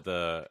end of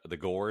the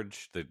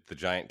gorge, the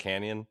giant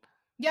canyon.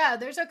 Yeah,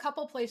 there's a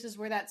couple places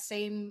where that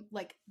same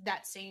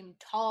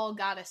tall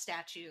goddess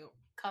statue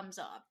comes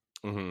up.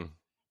 Mm-hmm.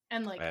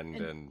 And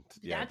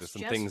there's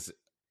some things.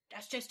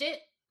 That's just it.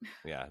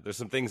 Yeah, there's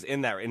some things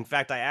in there. In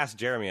fact, I asked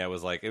Jeremy. I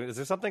was like, "Is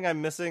there something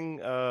I'm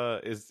missing?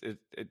 Are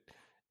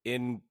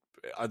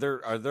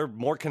there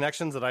more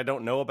connections that I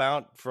don't know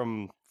about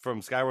from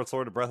Skyward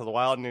Sword to Breath of the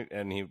Wild?"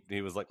 And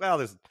he was like, "Well,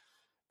 there's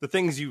the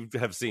things you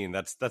have seen.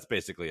 That's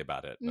basically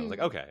about it." And I was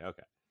like, "Okay."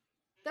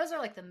 Those are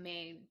like the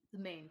main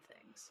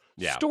things.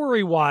 Yeah.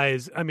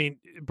 Story-wise, I mean,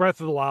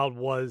 Breath of the Wild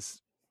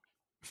was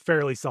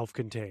fairly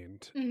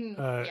self-contained.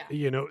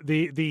 Mm-hmm.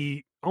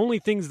 The only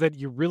things that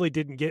you really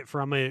didn't get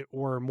from it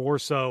were more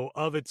so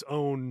of its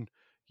own,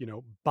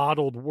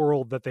 bottled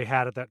world that they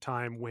had at that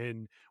time,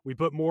 when we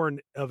put more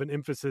of an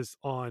emphasis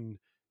on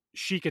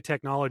Sheikah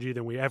technology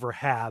than we ever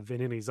have in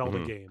any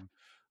Zelda game,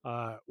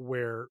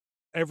 where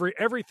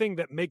everything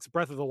that makes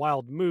Breath of the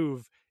Wild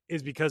move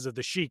is because of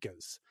the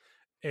Sheikahs.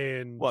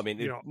 And well, I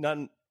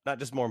mean, not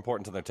just more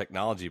important to their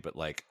technology, but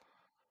like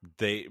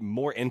they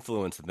more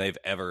influence than they've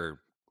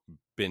ever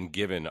been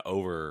given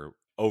over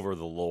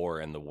the lore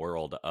and the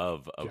world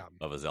of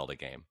a Zelda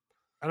game.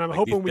 And I'm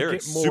hoping we get more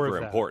super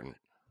of that. Important.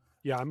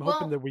 Yeah, I'm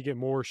hoping that we get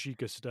more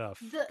Sheikah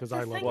stuff, because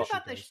I love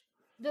Sheikahs.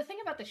 The thing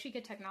about the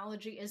Sheikah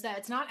technology is that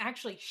it's not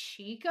actually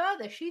Sheikah.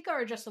 The Sheikah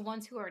are just the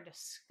ones who are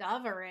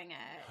discovering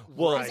it.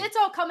 Well, it's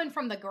all coming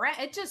from the ground.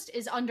 It just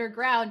is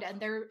underground, and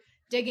they're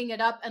digging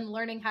it up and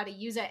learning how to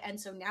use it, and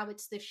so now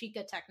it's the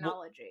Sheikah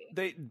technology.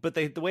 Well,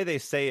 the way they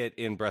say it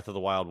in Breath of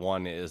the Wild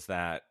 1 is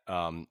that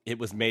it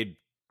was made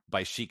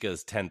by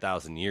Sheikahs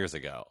 10,000 years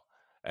ago,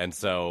 and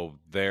so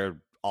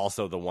they're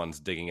also the ones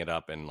digging it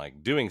up and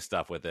like doing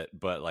stuff with it.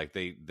 But like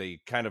they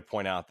kind of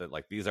point out that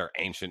like these are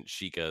ancient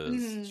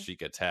Sheikahs,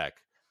 Sheikah tech.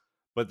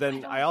 But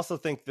then I also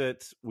think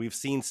that we've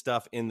seen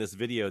stuff in this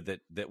video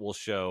that will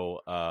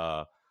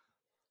show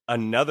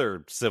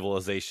another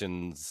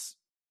civilization's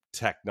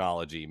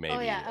technology, maybe.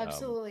 Oh yeah,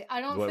 absolutely. I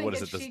don't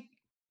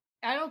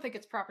think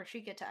it's proper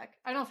Sheikah tech.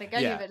 I don't think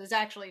any of it is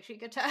actually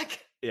Sheikah tech.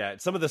 Yeah,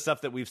 some of the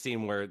stuff that we've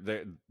seen where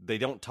they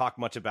don't talk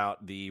much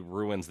about the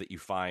ruins that you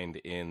find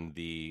in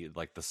the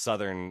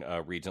southern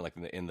region, like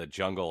in the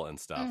jungle and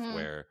stuff,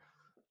 where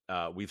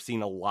we've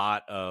seen a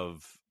lot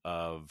of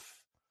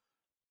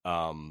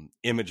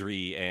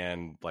imagery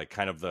and like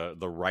kind of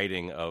the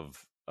writing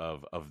of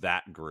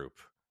that group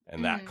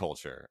and that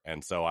culture.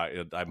 And so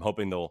I'm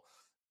hoping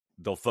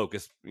they'll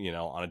focus,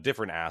 on a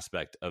different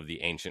aspect of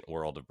the ancient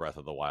world of Breath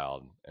of the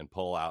Wild and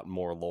pull out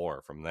more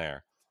lore from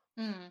there.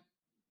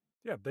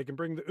 Yeah, they can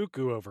bring the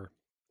Uku over.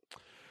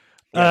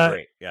 Yeah,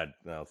 great. Yeah,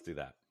 let's do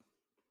that.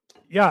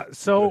 Yeah,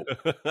 so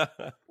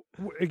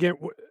again,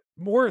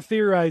 more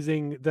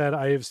theorizing that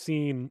I have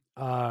seen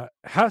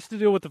has to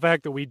do with the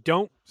fact that we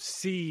don't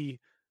see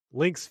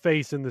Link's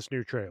face in this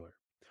new trailer.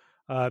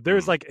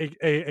 There's like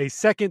a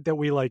second that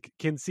we like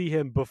can see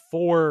him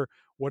before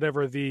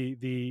whatever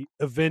the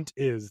event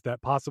is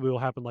that possibly will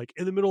happen, like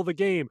in the middle of the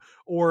game,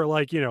 or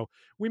like,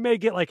 we may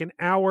get like an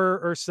hour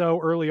or so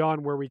early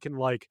on where we can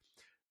like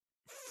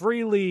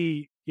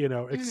freely,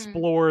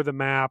 explore the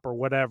map or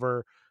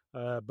whatever.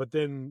 But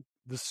then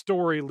the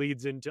story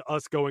leads into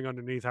us going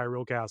underneath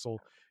Hyrule Castle,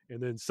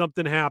 and then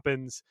something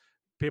happens.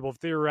 People have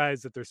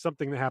theorized that there's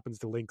something that happens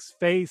to Link's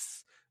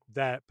face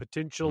that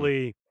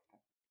potentially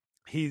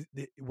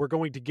we're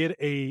going to get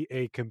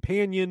a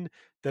companion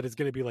that is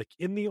going to be like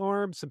in the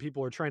arm. Some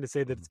people are trying to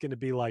say that it's going to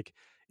be like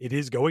it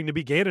is going to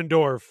be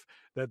Ganondorf,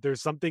 that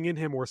there's something in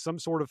him or some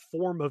sort of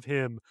form of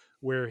him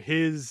where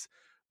his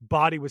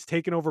body was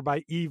taken over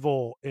by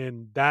evil,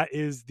 and that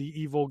is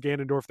the evil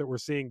Ganondorf that we're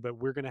seeing, but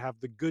we're going to have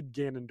the good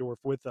Ganondorf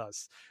with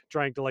us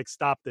trying to like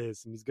stop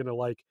this, and he's going to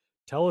like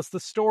tell us the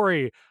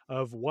story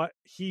of what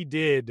he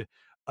did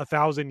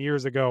 1,000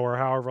 years ago or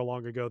however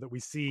long ago that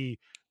we see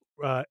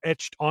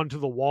etched onto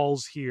the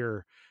walls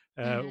here.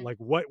 Like,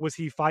 what was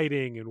he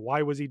fighting and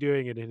why was he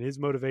doing it and his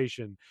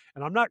motivation?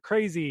 And I'm not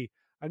crazy.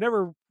 I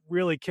never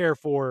really care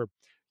for,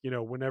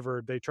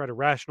 whenever they try to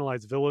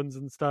rationalize villains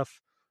and stuff.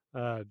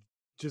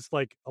 Just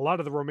like a lot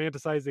of the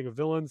romanticizing of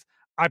villains,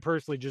 I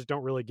personally just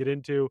don't really get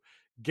into.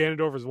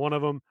 Ganondorf is one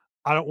of them.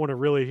 I don't want to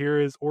really hear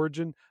his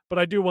origin, but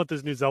I do want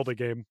this new Zelda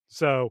game.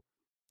 So,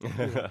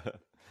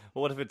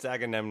 what if it's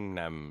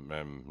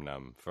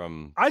Agamemnon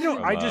from? I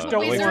just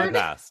don't Link to want the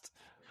Past.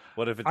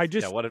 What if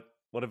it's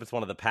what if it's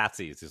one of the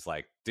patsies who's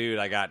like, dude,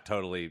 I got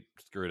totally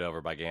screwed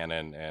over by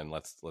Ganon, and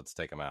let's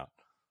take him out.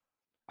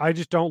 I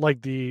just don't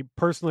like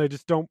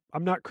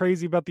I'm not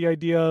crazy about the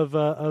idea of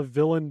a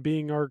villain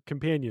being our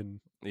companion.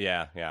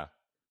 Yeah.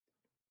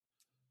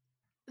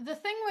 The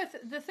thing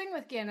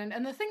with Ganon,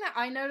 and the thing that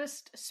I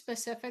noticed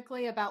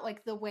specifically about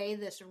like the way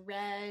the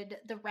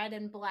red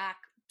and black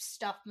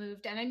stuff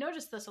moved, and I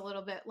noticed this a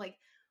little bit like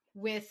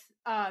with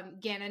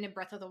Ganon in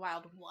Breath of the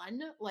Wild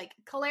 1, like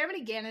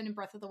Calamity Ganon in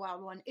Breath of the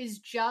Wild 1 is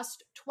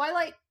just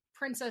Twilight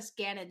Princess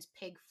Ganon's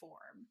pig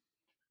form.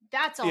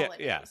 That's all it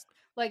is.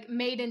 Like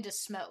made into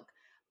smoke.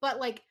 But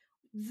like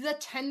the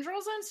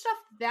tendrils and stuff,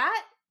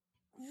 that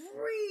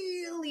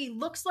really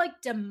looks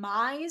like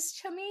Demise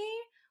to me,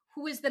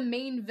 who is the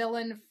main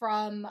villain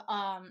from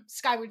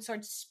Skyward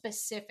Sword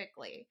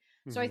specifically.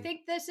 So I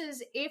think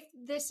if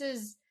this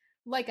is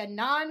like a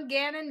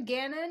non-Ganon,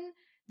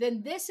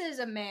 then this is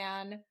a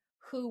man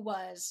who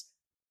was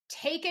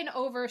taken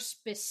over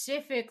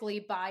specifically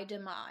by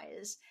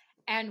Demise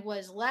and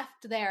was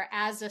left there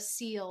as a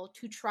seal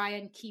to try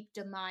and keep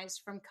Demise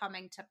from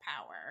coming to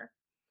power.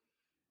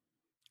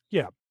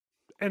 Yeah.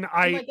 And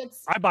I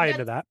buy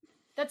into that.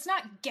 That's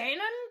not Ganon.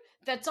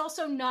 That's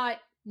also not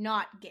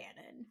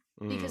Ganon.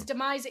 Because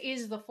Demise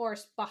is the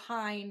force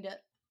behind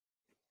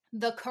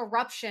the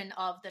corruption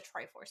of the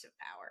Triforce of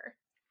Power.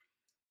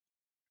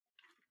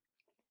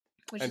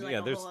 Which is like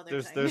a whole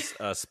other thing.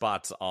 There's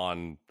spots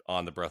on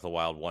the Breath of the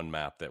Wild 1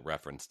 map that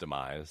reference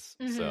Demise.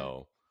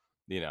 So,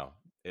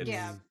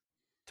 it's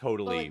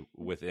totally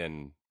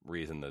within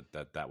reason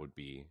that would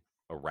be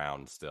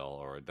around still,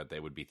 or that they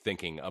would be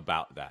thinking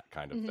about that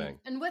kind of thing.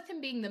 And with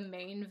him being the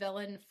main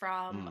villain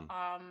from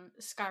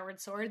Skyward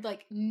Sword,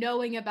 like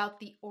knowing about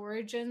the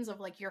origins of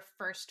like your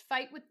first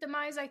fight with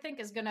Demise, I think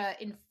is gonna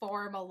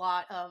inform a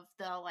lot of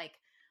the like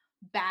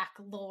back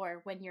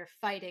lore when you're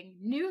fighting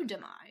new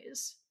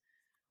Demise,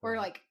 or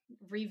like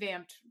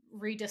revamped,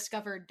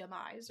 rediscovered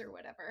Demise or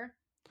whatever.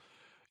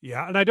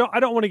 Yeah, and I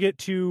don't want to get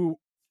too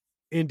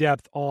in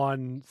depth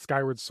on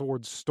Skyward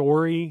Sword's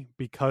story,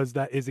 because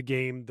that is a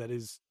game that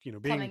is,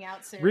 being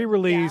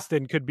re-released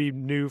and could be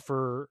new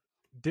for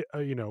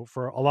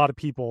for a lot of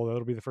people.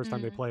 That'll be the first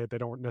time they play it. They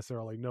don't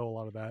necessarily know a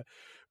lot of that,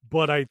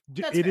 but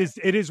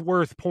it is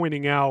worth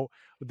pointing out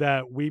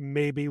that we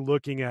may be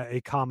looking at a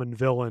common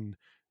villain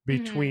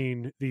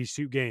between these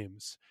two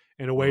games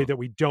in a way that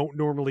we don't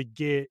normally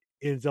get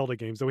in Zelda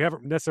games, that we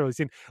haven't necessarily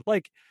seen.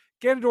 Like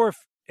Ganondorf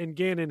and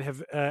Ganon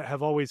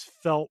have always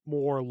felt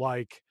more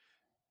like,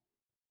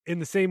 in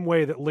the same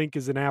way that Link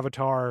is an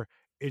avatar,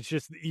 it's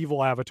just the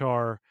evil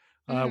avatar.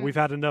 We've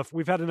had enough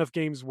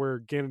games where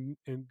Ganon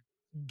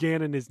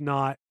is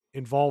not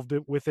involved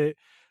with it,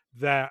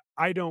 that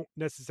I don't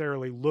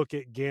necessarily look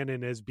at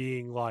Ganon as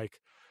being like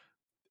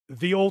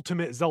the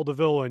ultimate Zelda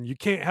villain. You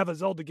can't have a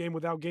Zelda game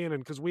without Ganon,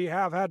 because we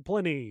have had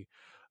plenty.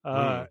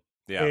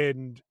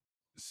 And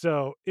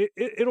so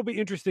it'll be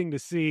interesting to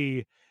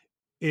see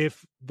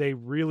if they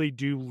really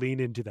do lean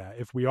into that,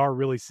 if we are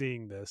really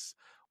seeing this.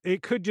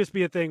 it could just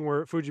be a thing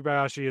where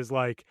Fujibayashi is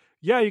like,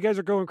 yeah, you guys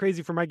are going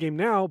crazy for my game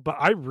now, but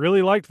I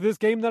really liked this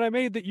game that I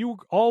made that you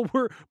all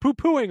were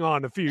poo-pooing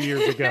on a few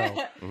years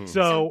ago.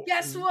 So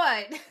guess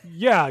what?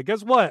 Yeah,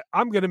 guess what?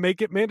 I'm going to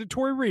make it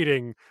mandatory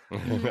reading.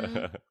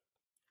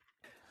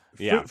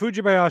 Yeah.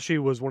 Fujibayashi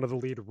was one of the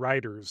lead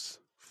writers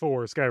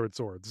for Skyward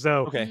Sword.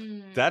 So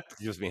that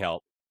gives me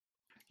help.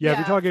 Yeah, if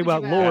you're talking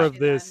about lore of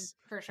this,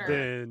 then, for sure.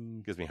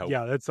 then gives me hope.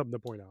 Yeah, that's something to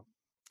point out.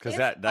 Because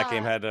that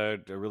game had a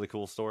really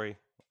cool story.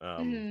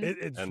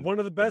 It's one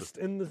of the best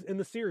in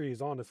the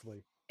series,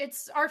 honestly.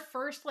 It's our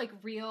first like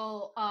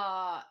real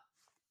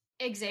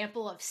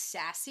example of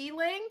sassy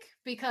Link,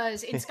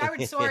 because in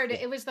Skyward Sword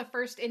it was the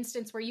first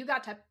instance where you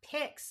got to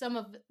pick some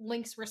of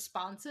Link's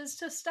responses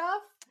to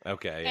stuff.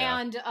 Okay, yeah.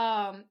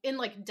 And in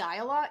like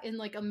dialogue, in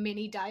like a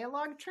mini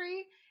dialogue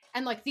tree,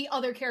 and like the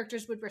other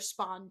characters would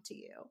respond to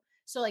you.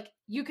 So like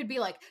you could be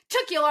like,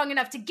 took you long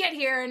enough to get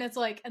here, and it's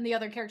like, and the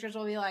other characters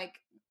will be like,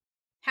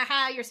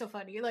 haha, you're so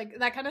funny, like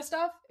that kind of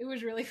stuff. It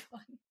was really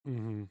fun.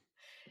 Mm-hmm.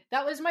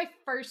 That was my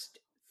first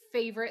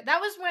favorite.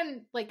 That was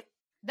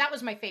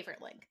my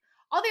favorite Link.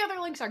 All the other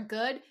Links are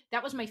good.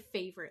 That was my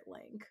favorite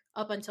Link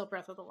up until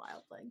Breath of the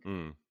Wild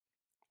Link.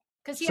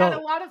 Because he had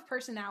a lot of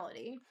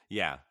personality.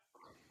 Yeah.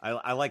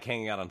 I like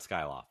hanging out on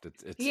Skyloft.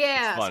 It's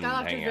fun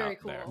Skyloft hanging is very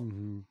out cool. there.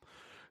 Mm-hmm.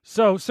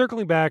 So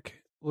circling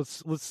back,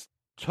 let's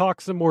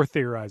talk some more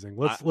theorizing.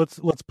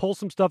 Let's pull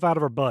some stuff out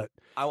of our butt.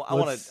 I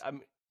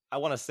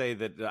want to say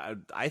that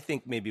I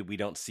think maybe we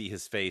don't see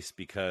his face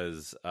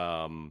because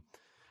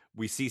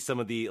we see some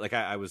of the, like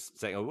I was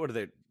saying, what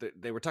are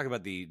they were talking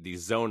about the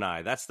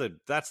Zonai. That's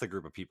the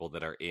group of people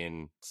that are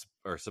in,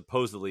 or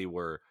supposedly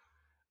were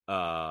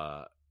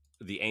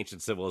the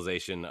ancient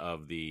civilization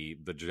of the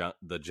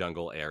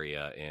jungle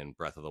area in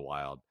Breath of the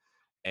Wild,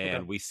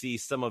 and we see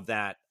some of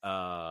that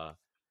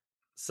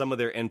some of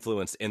their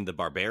influence in the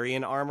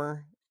barbarian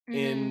armor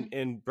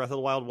in Breath of the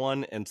Wild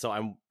 1, and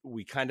so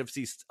we kind of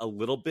see a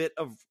little bit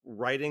of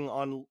writing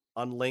on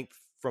Link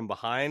from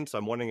behind, so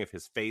I'm wondering if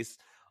his face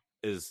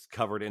is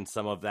covered in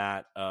some of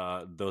that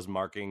those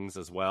markings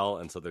as well,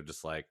 and so they're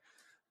just like,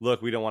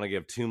 look, we don't want to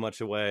give too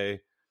much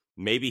away.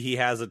 Maybe he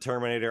has a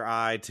Terminator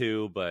eye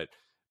too, but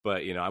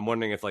you know, I'm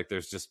wondering if like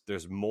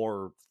there's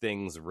more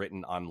things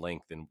written on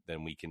Link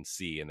than we can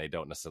see, and they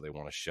don't necessarily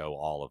want to show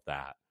all of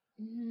that.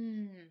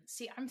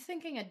 See, I'm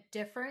thinking a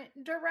different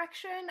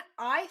direction.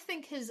 I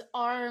think his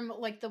arm,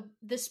 like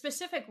the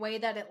specific way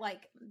that it,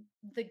 like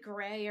the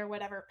gray or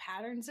whatever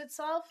patterns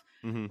itself,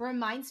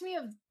 reminds me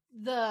of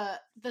the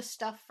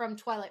stuff from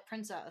Twilight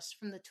Princess,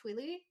 from the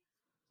Twili,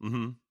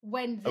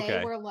 when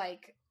they were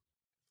like,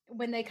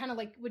 when they kind of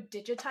like would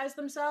digitize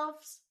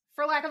themselves,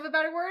 for lack of a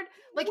better word.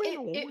 Like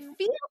it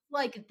feels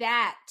like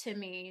that to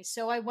me.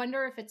 So I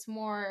wonder if it's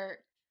more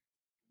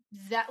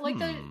that, like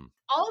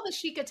all the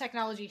Sheikah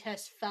technology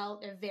has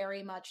felt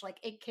very much like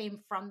it came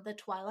from the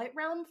Twilight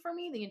Realm for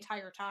me the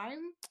entire time.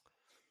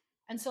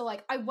 And so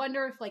like I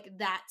wonder if like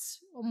that's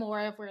more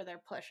of where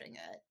they're pushing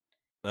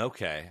it.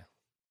 Okay.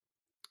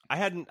 I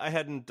hadn't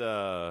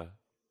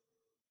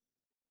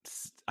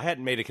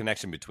made a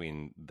connection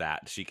between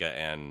that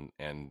Sheikah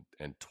and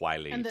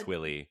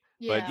Twili.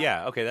 Yeah. But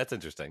yeah, okay, that's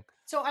interesting.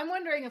 So I'm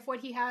wondering if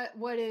what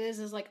it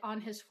is like on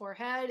his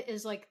forehead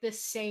is like the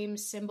same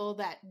symbol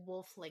that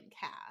Wolf Link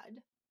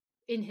had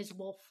in his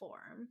wolf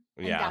form.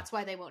 And that's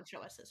why they won't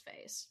show us his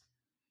face.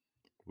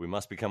 We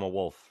must become a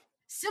wolf.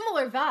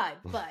 Similar vibe,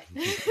 but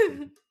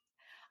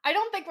I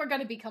don't think we're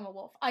going to become a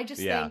wolf. I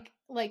just think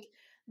like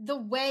the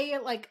way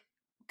it like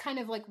kind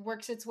of like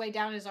works its way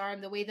down his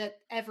arm, the way that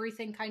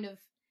everything kind of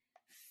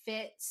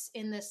fits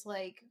in this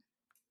like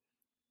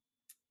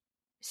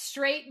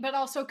straight but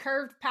also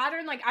curved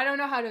pattern, like I don't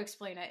know how to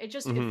explain it. It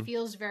just it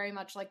feels very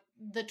much like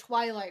the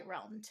Twilight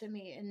Realm to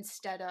me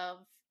instead of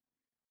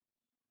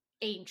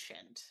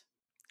ancient.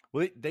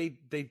 Well, they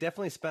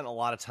definitely spent a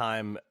lot of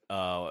time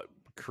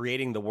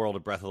creating the world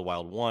of Breath of the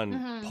Wild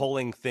 1,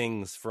 pulling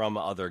things from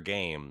other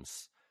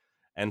games,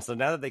 and so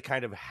now that they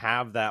kind of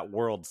have that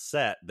world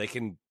set, they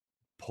can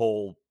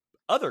pull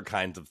other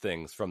kinds of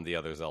things from the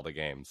other Zelda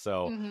games.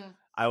 So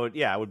I would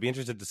be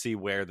interested to see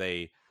where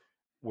they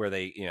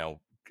you know,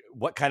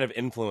 what kind of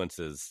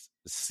influences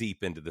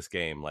seep into this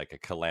game, like a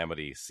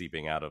calamity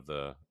seeping out of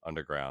the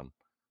underground.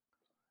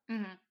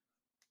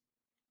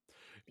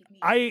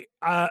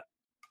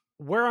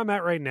 Where I'm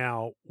at right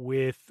now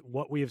with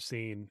what we have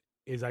seen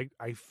is I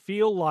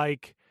feel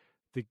like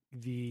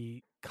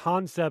the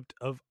concept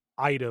of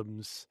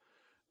items,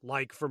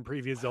 like from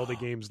previous Zelda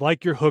games,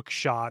 like your hook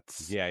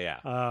shots,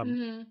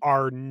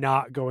 are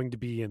not going to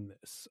be in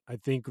this. I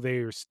think they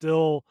are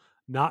still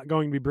not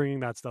going to be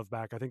bringing that stuff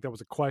back. I think that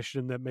was a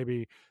question that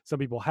maybe some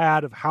people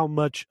had of how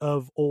much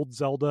of old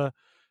Zelda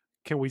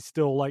can we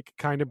still like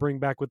kind of bring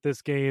back with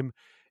this game,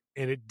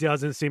 and it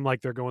doesn't seem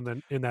like they're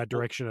going in that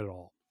direction at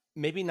all.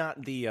 Maybe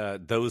not the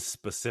those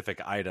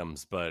specific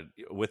items, but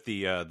with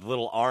the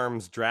little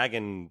arms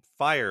dragon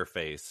fire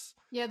face.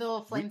 Yeah, the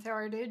little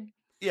flamethrower dude.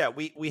 Yeah,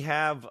 we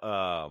have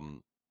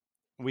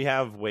we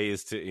have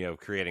ways to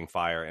creating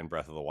fire in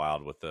Breath of the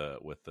Wild with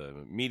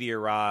the meteor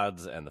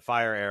rods and the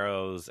fire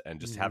arrows and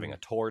just having a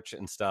torch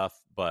and stuff,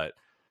 but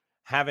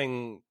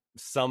having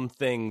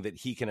something that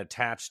he can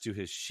attach to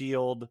his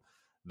shield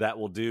that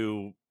will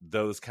do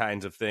those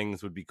kinds of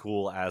things would be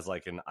cool as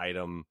like an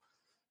item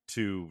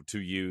to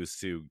use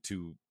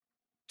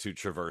to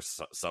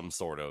traverse some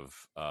sort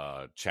of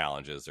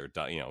challenges, or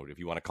if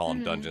you want to call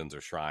them dungeons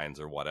or shrines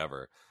or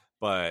whatever.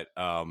 But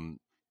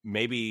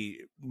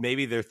maybe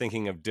they're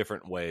thinking of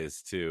different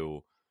ways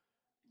to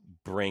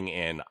bring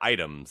in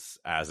items,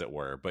 as it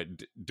were. But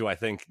do I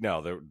think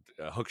the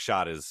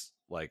hookshot is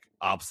like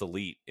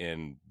obsolete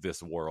in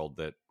this world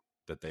that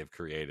they've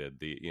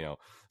created?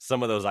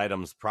 Some of those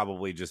items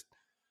probably just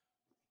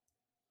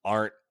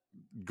aren't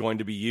going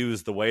to be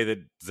used the way that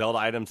Zelda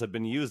items have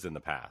been used in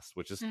the past,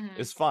 which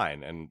is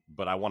fine.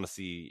 But I want to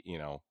see,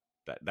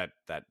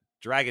 that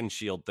dragon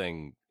shield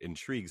thing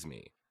intrigues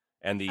me,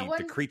 and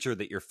the creature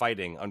that you're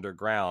fighting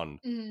underground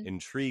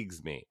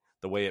intrigues me.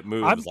 The way it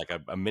moves, like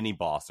a mini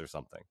boss or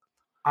something.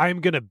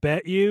 I'm gonna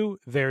bet you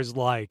there's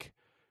like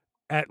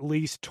at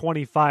least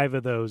 25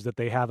 of those that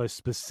they have a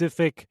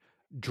specific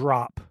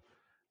drop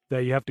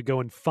that you have to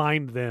go and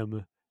find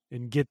them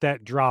and get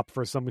that drop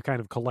for some kind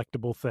of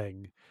collectible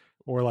thing.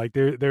 Or like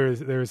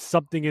there's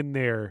something in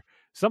there.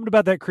 Something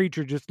about that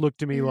creature just looked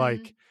to me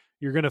like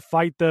you're gonna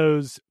fight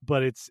those,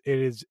 but it's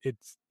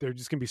they're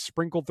just gonna be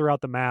sprinkled throughout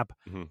the map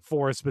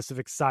for a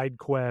specific side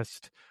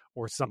quest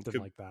or something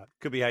like that.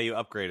 Could be how you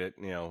upgrade it,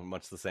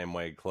 much the same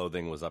way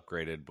clothing was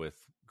upgraded with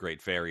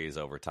Great Fairies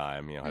over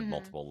time, had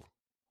multiple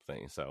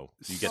things. So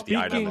you get the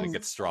item and it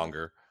gets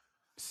stronger.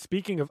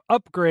 Speaking of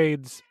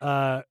upgrades,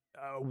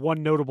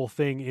 one notable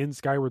thing in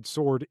Skyward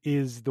Sword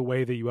is the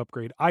way that you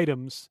upgrade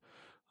items.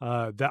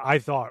 That I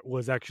thought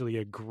was actually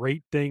a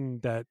great thing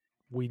that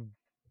we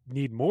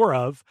need more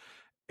of.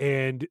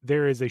 And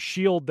there is a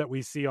shield that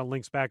we see on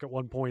Link's back at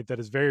one point that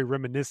is very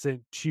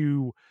reminiscent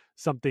to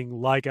something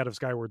like out of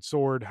Skyward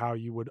Sword, how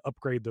you would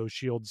upgrade those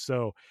shields.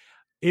 So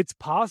it's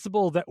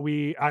possible that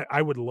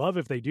I would love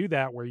if they do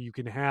that, where you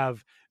can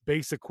have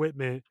base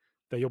equipment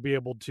that you'll be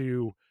able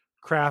to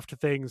craft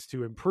things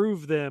to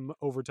improve them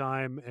over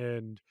time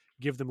and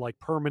give them like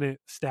permanent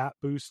stat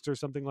boosts or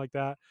something like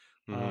that.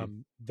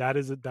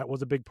 That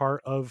was a big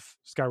part of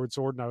Skyward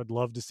Sword, and I would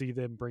love to see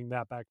them bring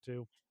that back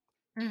too.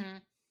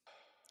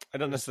 I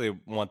don't necessarily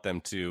want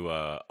them to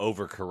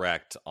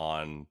overcorrect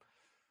on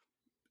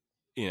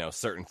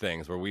certain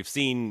things, where we've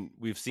seen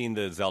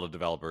the Zelda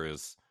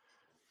developers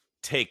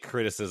take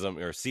criticism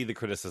or see the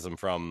criticism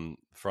from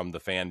the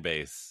fan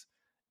base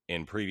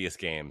in previous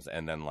games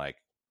and then like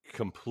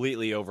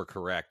completely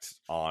overcorrect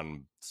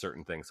on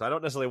certain things. So I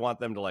don't necessarily want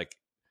them to like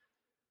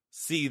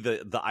see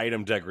the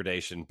item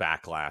degradation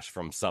backlash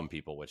from some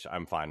people, which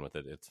I'm fine with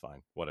it. It's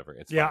fine. Whatever.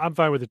 It's fine. I'm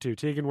fine with it too.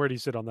 Tegan, where do you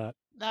sit on that?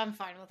 I'm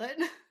fine with it.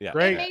 Yeah.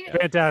 Great.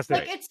 Fantastic.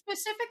 Like, it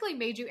specifically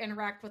made you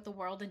interact with the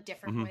world in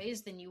different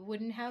ways than you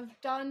wouldn't have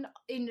done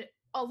in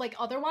like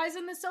otherwise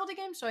in the Zelda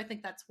game. So I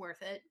think that's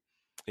worth it.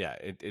 Yeah.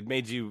 It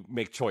made you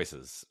make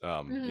choices.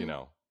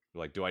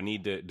 Like, do I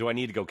need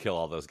to go kill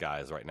all those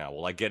guys right now?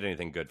 Will I get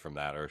anything good from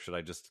that? Or should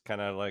I just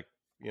kind of like,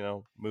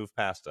 move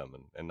past them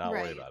and not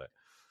worry about it?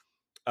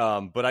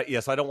 But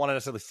I don't want to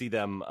necessarily see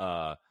them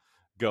go,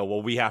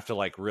 well, we have to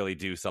like really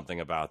do something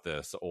about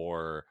this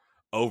or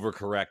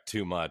overcorrect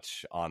too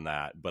much on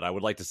that. But I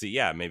would like to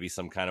see, maybe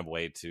some kind of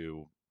way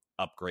to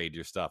upgrade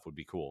your stuff would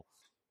be cool.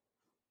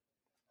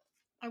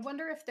 I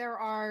wonder if there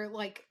are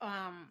like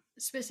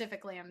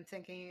specifically, I'm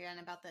thinking again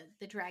about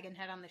the dragon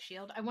head on the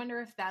shield. I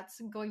wonder if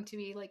that's going to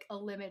be like a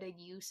limited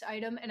use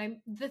item. And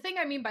the thing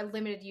I mean by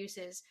limited use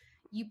is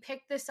you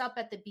pick this up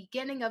at the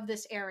beginning of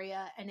this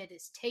area and it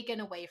is taken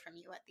away from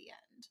you at the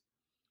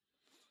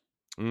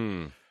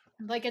end.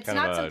 Like, it's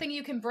not something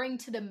you can bring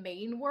to the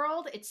main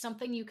world. It's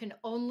something you can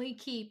only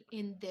keep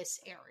in this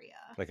area.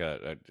 Like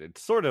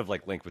it's sort of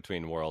like Link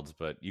Between Worlds,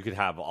 but you could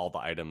have all the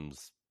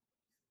items,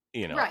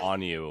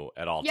 on you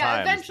at all times.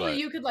 Yeah, eventually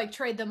you could like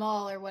trade them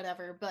all or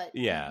whatever. But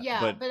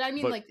but I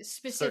mean, like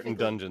specifically, certain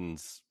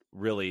dungeons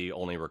really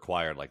only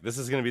required like this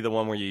is going to be the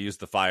one where you use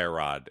the fire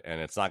rod, and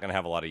it's not going to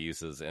have a lot of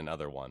uses in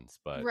other ones.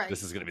 But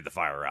this is going to be the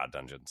fire rod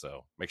dungeon,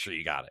 so make sure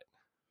you got it.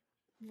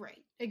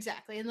 Right,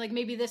 exactly. And like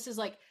maybe this is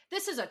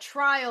a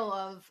trial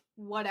of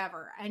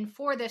whatever, and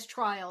for this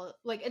trial,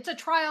 like it's a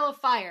trial of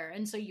fire,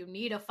 and so you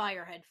need a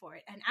fire head for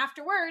it. And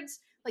afterwards,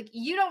 like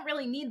you don't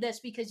really need this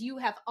because you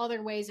have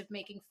other ways of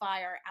making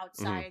fire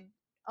outside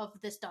of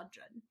this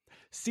dungeon.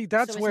 See,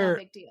 that's where not a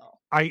big deal.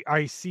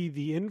 I see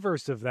the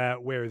inverse of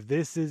that, where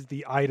this is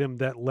the item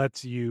that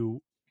lets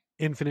you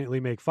infinitely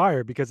make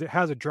fire because it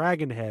has a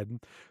dragon head.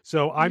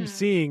 So I'm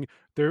seeing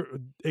there,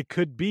 it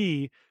could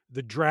be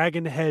the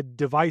dragon head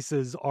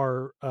devices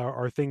are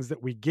things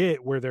that we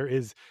get where there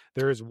is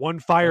one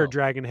fire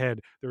dragon head,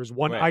 there's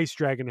one ice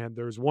dragon head,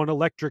 there's one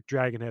electric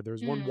dragon head,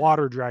 there's one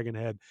water dragon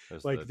head.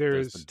 There's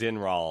the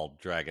Dinral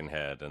dragon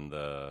head and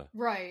the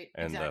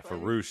the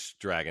Farouche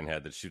dragon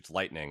head that shoots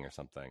lightning or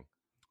something.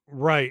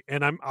 Right,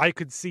 and I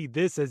could see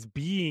this as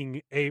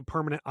being a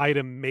permanent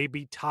item,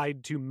 maybe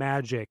tied to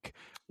magic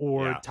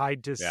or Yeah.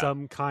 tied to Yeah.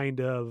 some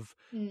kind of,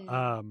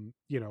 Mm,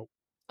 you know,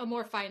 a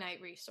more finite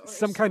resource.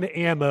 some kind of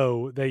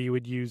ammo that you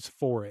would use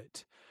for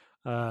it.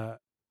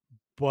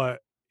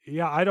 But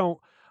yeah,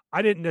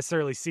 I didn't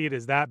necessarily see it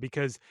as that,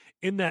 because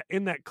in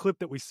that clip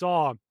that we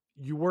saw,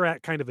 you were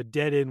at kind of a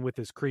dead end with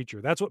this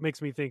creature. That's what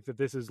makes me think that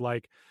this is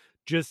like,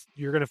 just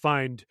you're going to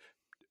find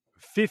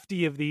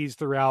 50 of these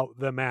throughout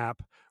the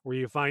map, where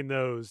you find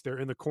those, they're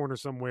in the corner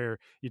somewhere,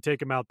 you take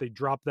them out, they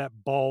drop that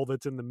ball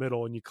that's in the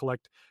middle, and you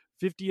collect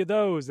 50 of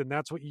those, and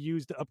that's what you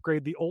use to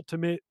upgrade the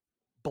ultimate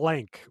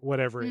blank,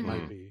 whatever it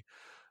might be.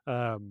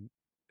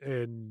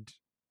 And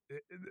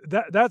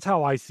that's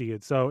how I see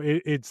it. So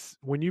it's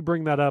when you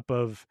bring that up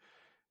of,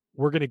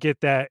 we're going to get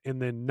that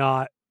and then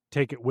not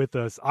take it with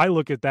us, I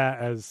look at that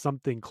as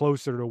something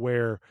closer to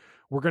where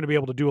we're going to be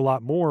able to do a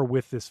lot more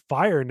with this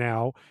fire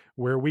now,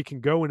 where we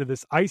can go into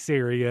this ice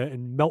area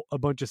and melt a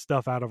bunch of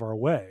stuff out of our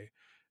way,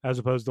 as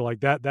opposed to like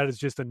that is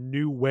just a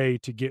new way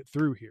to get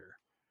through here.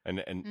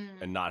 And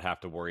not have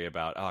to worry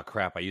about, oh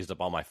crap, I used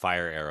up all my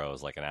fire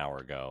arrows like an hour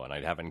ago, and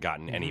I haven't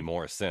gotten any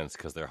more since,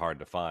 because they're hard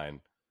to find.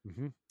 I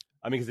mean,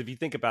 because if you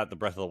think about the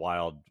Breath of the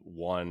Wild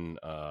one,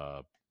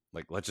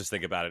 like, let's just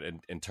think about it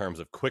in terms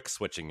of quick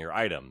switching your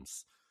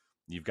items.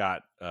 You've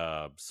got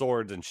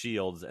swords and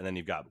shields, and then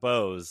you've got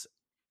bows,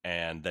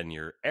 and then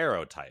your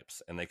arrow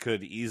types. And they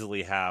could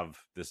easily have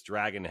this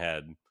dragon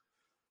head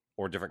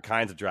or different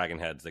kinds of dragon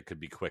heads that could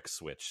be quick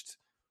switched.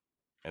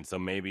 And so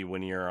maybe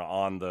when you're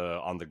on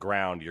the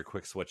ground, you're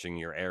quick switching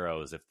your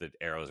arrows if the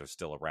arrows are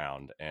still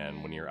around.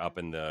 And when you're up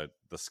in the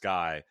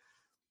sky,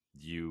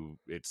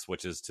 it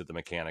switches to the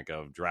mechanic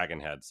of dragon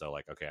head. So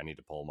like, okay, I need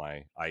to pull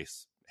my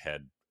ice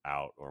head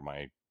out or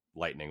my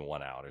lightning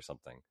one out or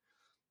something,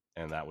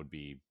 and that would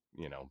be,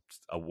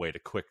 just a way to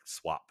quick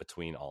swap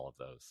between all of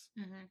those.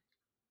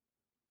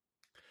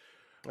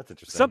 That's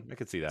interesting. I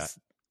could see that.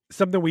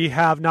 Something we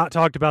have not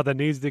talked about that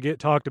needs to get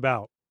talked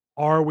about: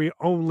 are we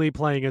only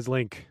playing as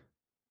Link?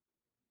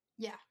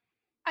 Yeah,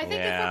 I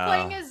think if we're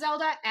playing as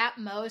Zelda, at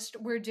most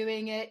we're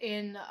doing it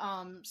in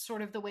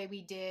sort of the way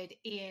we did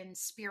in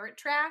Spirit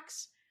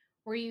Tracks,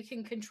 where you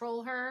can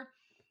control her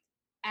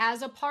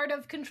as a part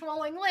of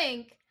controlling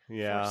Link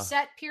for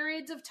set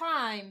periods of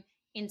time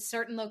in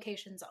certain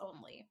locations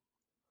only.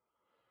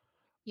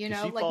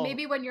 Like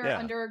maybe when you're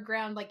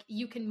underground, like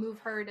you can move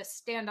her to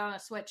stand on a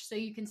switch, so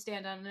you can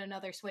stand on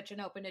another switch and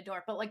open a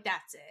door, but like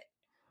that's it.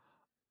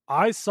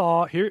 I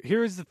saw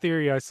here's the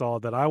theory I saw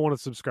that I want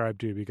to subscribe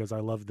to, because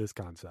I love this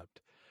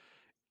concept.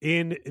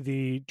 In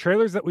the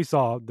trailers that we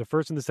saw, the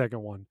first and the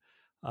second one,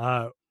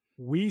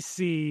 we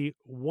see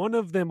one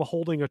of them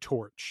holding a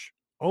torch.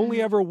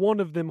 Only ever one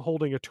of them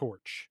holding a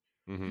torch.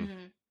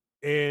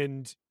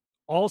 And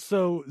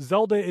also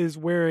Zelda is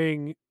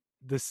wearing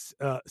this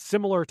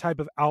similar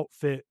type of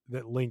outfit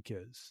that Link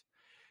is.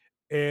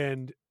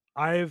 And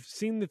I've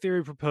seen the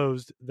theory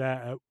proposed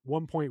that at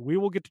one point we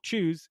will get to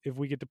choose if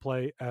we get to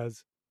play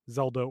as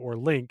Zelda or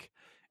Link,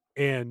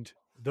 and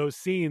those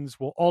scenes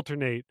will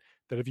alternate,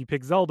 that if you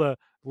pick Zelda,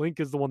 Link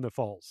is the one that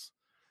falls,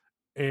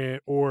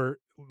 or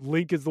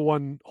Link is the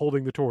one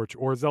holding the torch,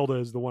 or Zelda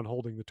is the one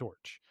holding the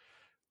torch.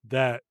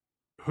 That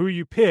who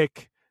you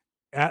pick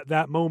at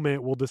that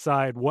moment will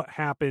decide what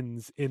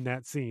happens in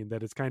that scene.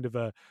 That it's kind of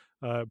a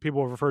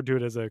people have referred to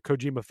it as a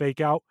Kojima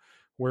fake out,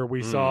 where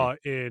we saw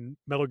in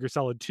Metal Gear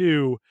Solid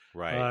 2,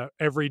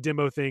 every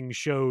demo thing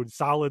showed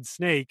Solid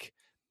Snake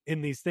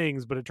in these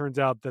things, but it turns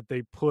out that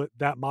they put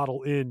that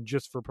model in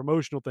just for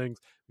promotional things,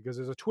 because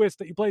there's a twist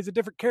that he plays a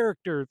different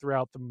character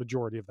throughout the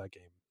majority of that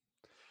game.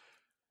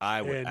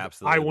 I would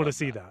absolutely. I want to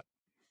see that.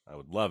 I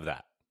would love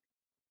that.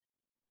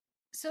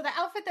 So the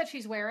outfit that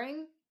she's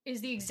wearing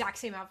is the exact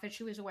same outfit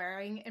she was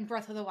wearing in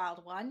Breath of the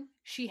Wild 1.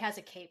 She has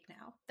a cape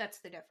now. That's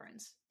the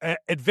difference.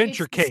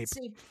 Adventure cape.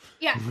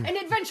 Yeah, an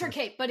adventure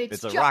cape, but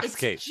it's Rock's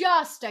cape.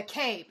 Just a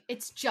cape.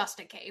 It's just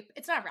a cape.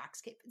 It's not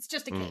Rock's cape. It's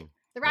just a cape.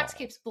 The Rock's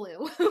cape's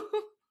blue.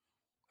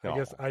 I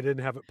guess I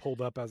didn't have it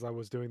pulled up as I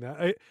was doing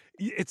that.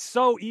 It's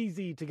so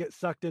easy to get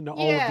sucked into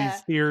all of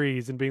these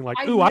theories and being like,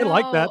 ooh, I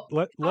like that.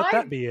 Let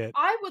that be it.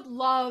 I would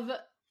love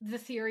the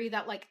theory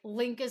that like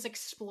Link is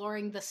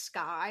exploring the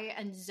sky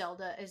and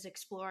Zelda is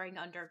exploring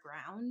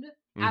underground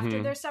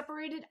after they're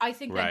separated. I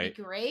think that'd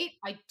be great.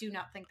 I do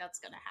not think that's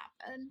going to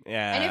happen.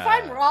 Yeah. And if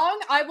I'm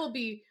wrong, I will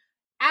be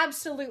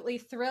absolutely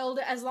thrilled,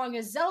 as long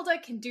as Zelda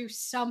can do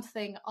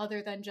something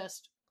other than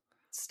just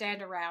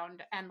stand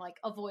around and like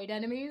avoid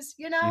enemies,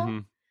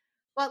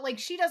 But like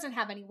she doesn't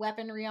have any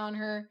weaponry on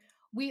her.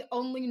 We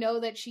only know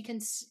that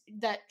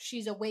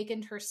she's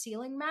awakened her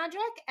sealing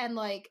magic, and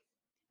like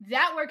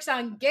that works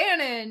on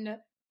Ganon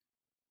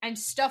and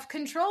stuff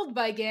controlled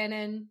by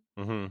Ganon,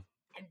 and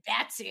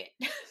that's it.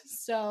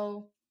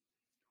 So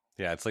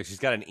yeah, it's like she's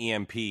got an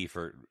EMP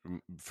for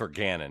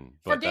Ganon,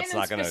 but for Ganon that's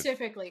not gonna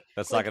specifically.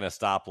 That's not gonna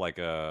stop like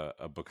a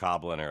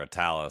Bokoblin or a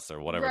Talus or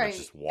whatever that's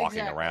just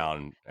walking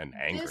around and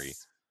angry.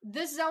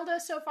 This Zelda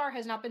so far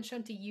has not been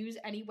shown to use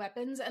any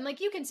weapons, and like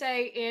you can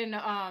say in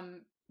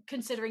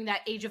considering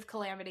that Age of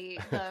Calamity,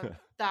 the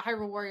the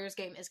Hyrule Warriors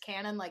game is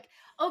canon. Like,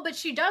 oh, but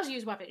she does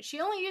use weapons. She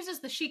only uses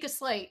the Sheikah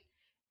Slate,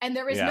 and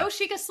there is no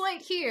Sheikah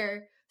Slate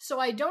here. So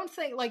I don't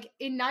think, like,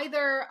 in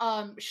neither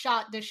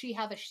shot does she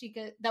have a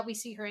Sheikah that we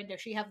see her in.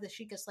 Does she have the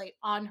Sheikah Slate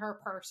on her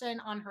person,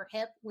 on her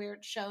hip, where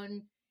it's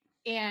shown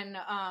in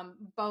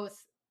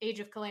both Age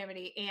of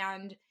Calamity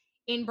and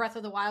in Breath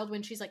of the Wild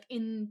when she's like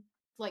in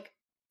like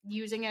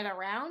using it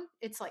around?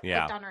 It's like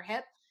hooked on her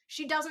hip.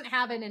 She doesn't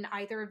have it in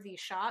either of these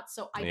shots,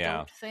 so I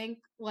don't think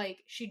like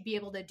she'd be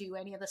able to do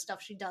any of the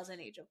stuff she does in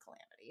Age of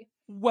Calamity.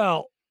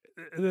 Well,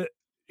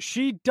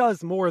 she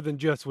does more than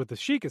just with the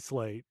Sheikah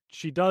Slate.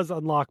 She does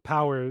unlock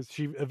powers.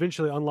 She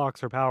eventually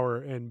unlocks her power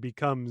and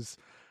becomes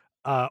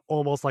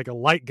almost like a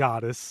light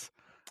goddess.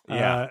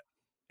 Yeah.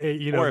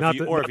 You know, not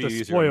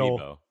to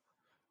spoil.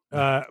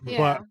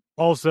 But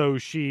also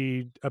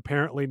she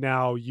apparently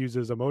now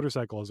uses a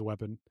motorcycle as a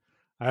weapon.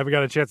 I haven't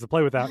got a chance to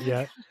play with that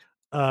yet.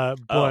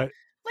 But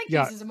Link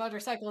uses a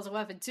motorcycle as a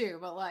weapon too,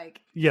 but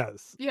like,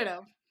 yes, you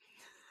know,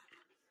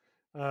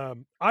 I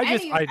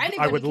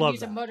would love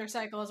use a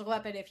motorcycle as a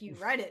weapon if you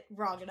write it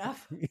wrong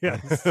enough.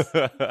 Yes.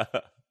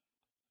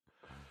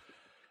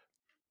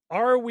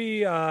 Are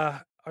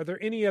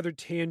there any other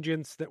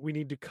tangents that we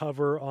need to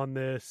cover on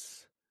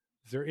this?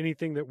 Is there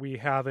anything that we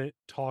haven't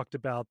talked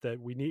about that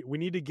we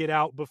need to get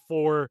out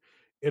before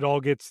it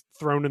all gets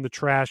thrown in the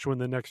trash when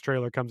the next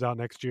trailer comes out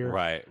next year?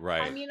 Right.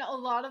 I mean, a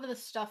lot of the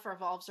stuff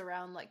revolves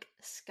around like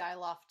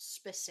Skyloft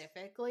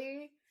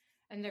specifically,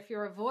 and if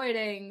you're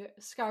avoiding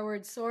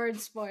Skyward Sword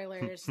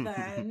spoilers,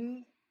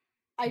 then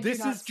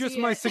this is just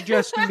my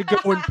suggestion to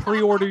go and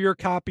pre-order your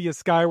copy of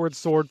Skyward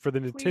Sword for the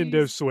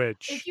Nintendo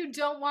Switch. If you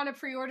don't want to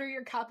pre-order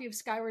your copy of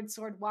Skyward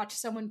Sword, watch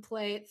someone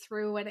play it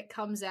through when it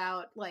comes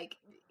out. Like,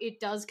 it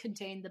does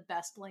contain the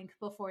best Link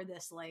before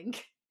this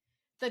Link.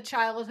 The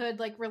childhood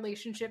like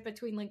relationship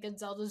between Link and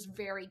Zelda is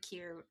very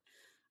cute.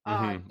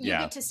 You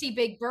get to see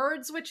big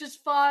birds, which is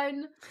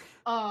fun.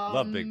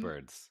 Love big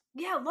birds.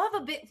 Yeah,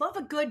 love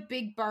a good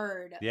big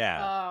bird.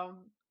 Yeah.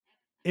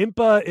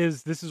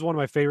 Impa this is one of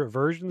my favorite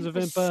versions of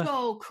Impa.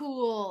 So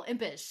cool.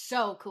 Impa is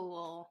so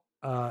cool.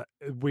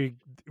 We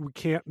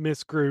can't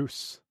miss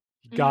Groose.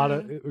 You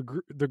gotta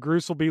the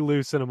Groose will be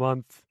loose in a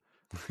month.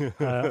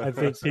 I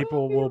think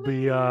people will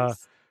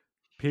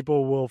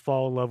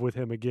fall in love with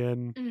him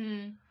again.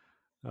 Mm-hmm.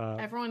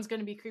 Everyone's going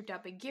to be creeped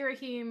out by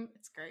Girahim.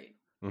 It's great.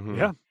 Mm-hmm.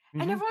 Yeah.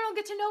 And everyone will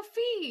get to know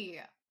Fee.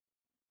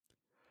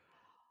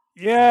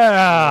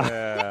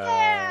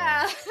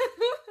 Yeah.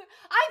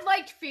 I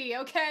liked Fee,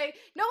 okay?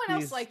 No one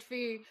else liked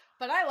Fee,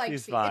 but I liked Fee.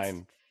 He's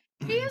fine.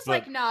 Fee is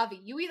like Navi.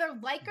 You either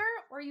like her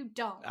or you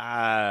don't.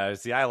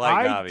 See, I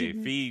like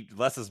Navi. Fee,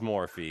 less is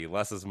more, Fee.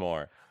 Less is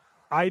more.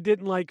 I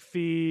didn't like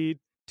Fee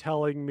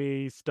telling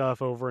me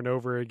stuff over and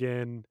over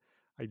again.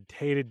 I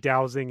hated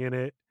dowsing in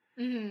it.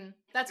 Mm-hmm.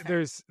 That's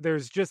fair.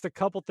 There's just a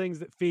couple things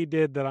that Fee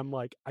did that I'm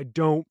like, I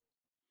don't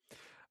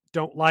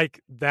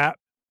like that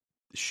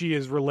she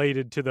is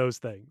related to those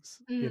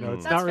things. Mm-hmm. You know,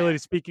 it's not really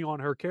speaking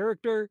on her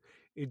character.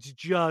 It's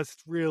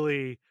just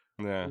really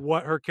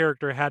what her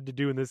character had to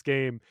do in this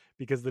game,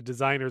 because the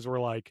designers were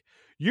like,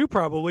 you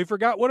probably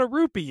forgot what a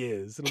rupee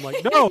is. And I'm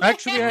like, no,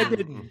 actually I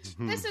didn't.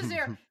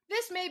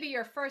 This may be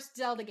your first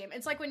Zelda game.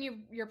 It's like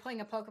when you're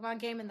playing a Pokemon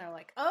game and they're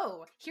like,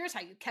 oh, here's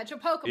how you catch a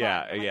Pokemon.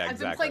 Yeah, like, yeah, I've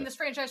been playing this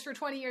franchise for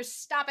 20 years.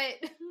 Stop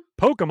it.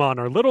 Pokemon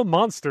are little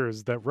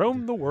monsters that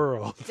roam the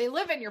world. They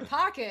live in your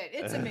pocket.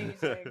 It's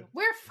amazing.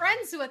 We're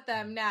friends with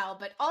them now,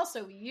 but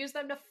also we use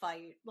them to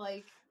fight.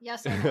 Like,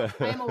 yes, I know.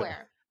 I am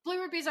aware. Blue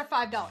rupees are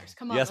 $5.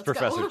 Come on, yes, let's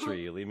Professor go.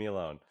 Tree, leave me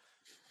alone.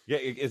 Yeah,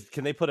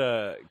 can they put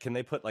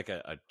like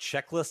a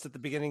checklist at the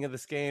beginning of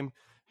this game?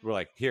 We're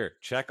like, here,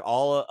 check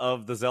all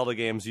of the Zelda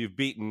games you've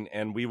beaten,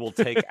 and we will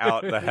take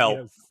out the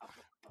help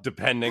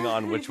depending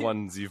on which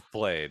ones you've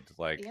played.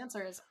 Like, the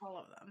answer is all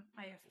of them.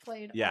 I have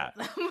played all of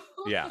them.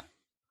 Yeah.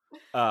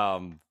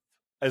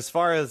 As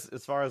far as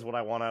what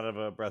I want out of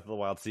a Breath of the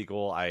Wild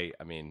sequel, I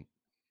mean,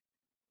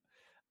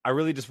 I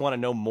really just want to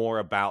know more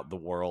about the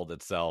world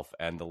itself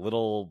and the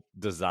little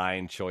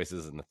design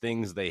choices and the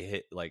things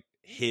they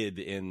hid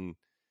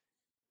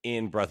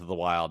in Breath of the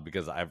Wild,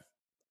 because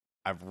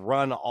I've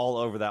run all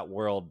over that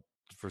world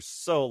for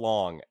so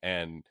long,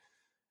 and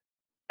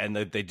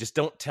they just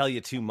don't tell you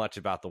too much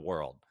about the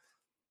world.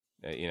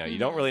 You know, you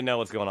don't really know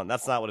what's going on.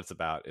 That's not what it's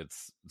about.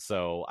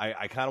 So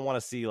I kind of want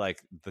to see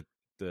like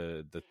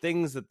the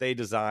things that they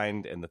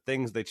designed and the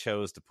things they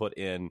chose to put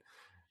in,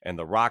 and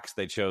the rocks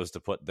they chose to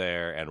put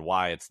there and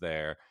why it's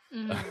there.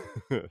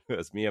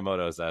 As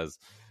Miyamoto says,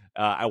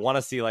 I want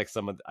to see like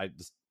I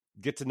just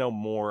get to know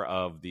more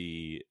of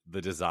the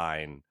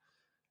design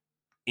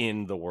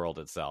in the world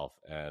itself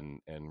and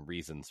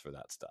reasons for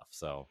that stuff.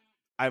 So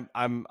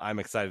I'm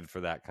excited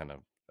for that kind of.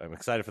 I'm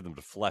excited for them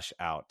to flesh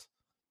out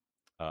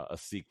a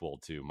sequel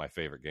to my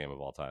favorite game of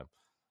all time.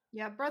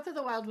 Yeah, Breath of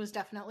the Wild was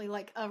definitely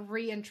like a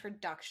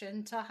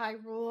reintroduction to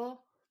Hyrule,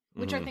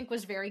 which I think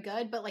was very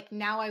good. But like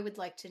now I would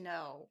like to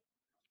know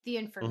the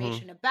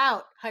information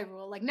about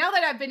Hyrule. Like now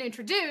that I've been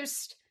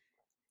introduced,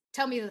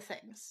 tell me the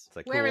things.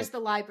 Like, where is the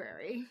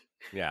library?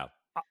 Yeah.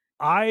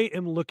 I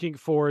am looking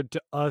forward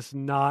to us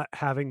not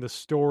having the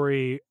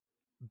story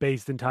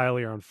based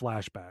entirely on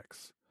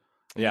flashbacks.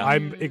 Yeah.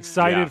 I'm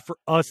excited Yeah. for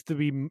us to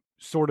be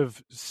sort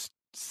of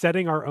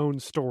setting our own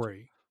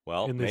story.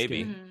 Well, in this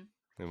maybe game.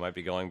 we might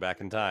be going back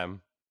in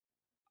time.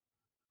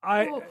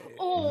 I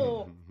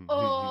Oh,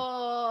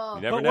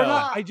 You never but know. we're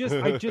not.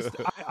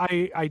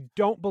 I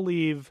don't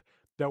believe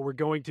that we're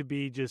going to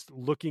be just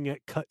looking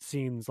at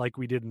cutscenes like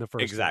we did in the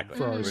first Exactly.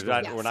 game for our Mhm.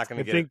 story. We're not going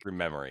I to get think- it through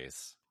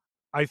memories.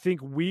 I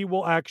think we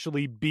will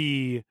actually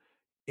be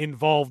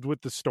involved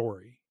with the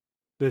story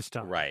this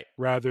time. Right.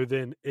 Rather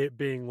than it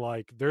being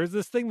like, there's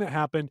this thing that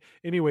happened.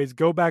 Anyways,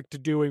 go back to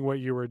doing what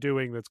you were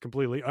doing that's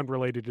completely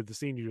unrelated to the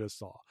scene you just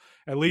saw.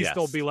 At least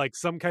there'll be Yes. like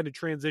some kind of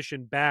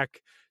transition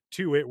back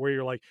to it where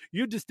you're like,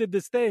 you just did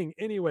this thing.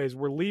 Anyways,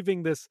 we're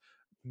leaving this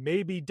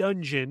maybe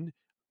dungeon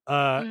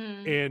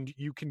Mhm. and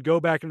you can go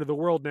back into the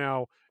world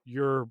now.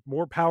 You're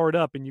more powered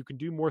up and you can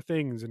do more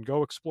things and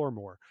go explore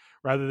more,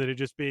 rather than it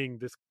just being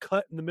this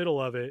cut in the middle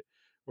of it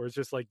where it's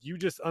just like, you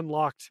just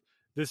unlocked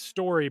this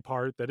story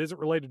part that isn't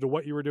related to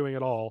what you were doing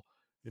at all,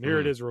 and here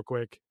it is real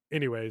quick.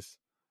 Anyways,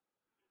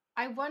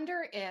 I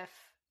wonder if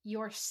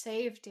your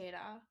save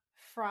data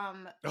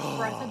from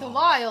Breath of the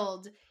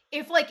Wild,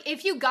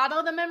 if you got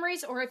all the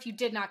memories or if you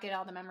did not get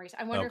all the memories,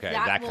 I wonder Okay, if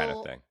that will, kind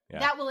of thing. Yeah.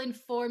 that will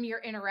inform your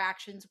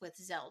interactions with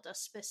Zelda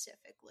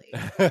specifically.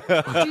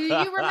 Do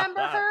you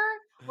remember her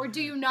or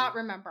do you not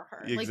remember her?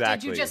 Like, did you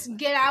Exactly. just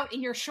get out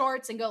in your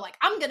shorts and go like,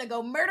 I'm gonna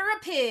go murder a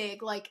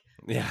pig? Like,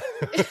 Yeah.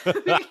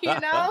 you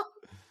know?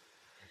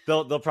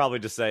 They'll probably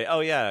just say, "Oh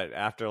yeah,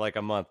 after like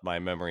a month, my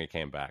memory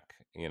came back,"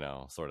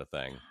 sort of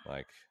thing.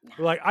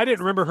 Like, I didn't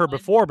remember her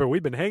before, but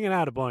we've been hanging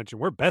out a bunch and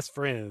we're best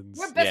friends.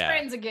 We're best Yeah.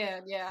 friends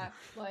again. Yeah.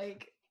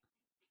 Like,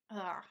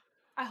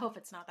 I hope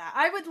it's not that.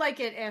 I would like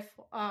it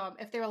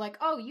if they were like,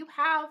 oh,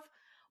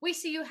 we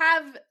see you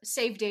have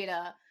save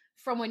data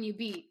from when you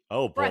beat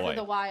oh Breath boy, of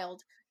the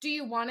Wild. Do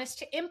you want us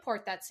to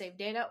import that save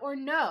data or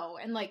no?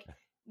 And like,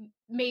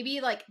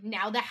 maybe like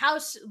now the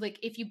house, like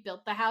if you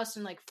built the house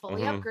and like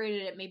fully Mhm.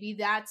 upgraded it, maybe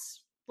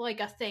that's like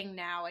a thing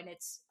now and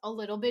it's a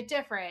little bit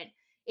different.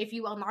 If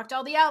you unlocked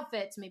all the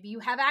outfits, maybe you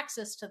have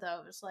access to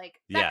those, like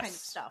that kind of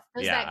Yes. stuff.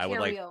 Does Yeah, that I would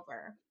carry like-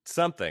 over?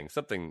 something,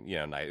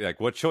 nice. Like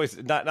what choice?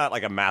 Not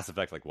like a Mass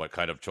Effect. Like what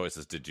kind of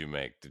choices did you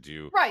make? Did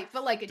you Right,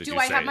 but like, did do you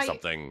I say have my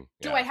something?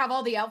 do Yeah. I have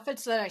all the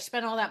outfits that I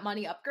spent all that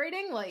money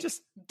upgrading? Like,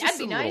 just that'd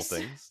be some nice.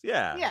 little things?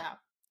 Yeah. Yeah.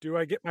 Do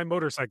I get my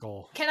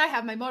motorcycle? Can I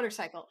have my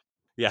motorcycle?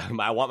 Yeah.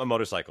 I want my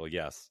motorcycle.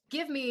 Yes.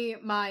 Give me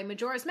my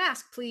Majora's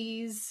Mask,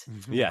 please.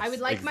 Yes. I would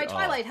like my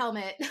Twilight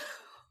helmet.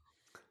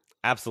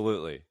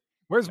 Absolutely.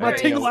 Where's my Alright.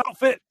 Tingle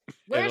outfit?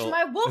 Where's It'll-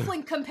 my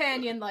Wolfling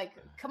companion? Like,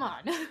 come on.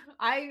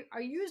 I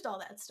used all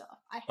that stuff.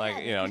 I had Like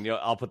it. and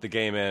I'll put the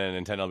game in,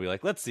 and Nintendo will be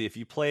like, "Let's see if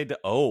you played."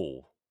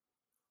 Oh,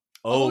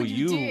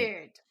 you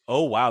did.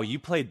 Oh wow, you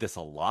played this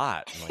a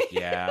lot. I'm like,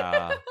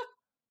 yeah,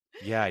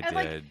 yeah, I And,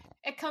 like, did.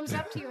 It comes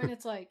up to you and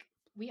it's like,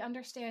 we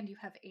understand you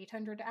have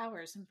 800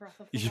 hours in Breath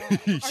of the Yeah.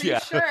 Wild. Are you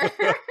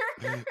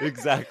sure?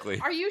 Exactly.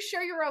 Are you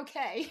sure you're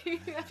okay?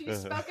 Have you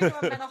spoken to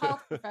a mental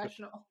health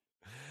professional?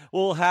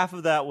 Well, half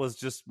of that was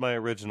just my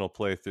original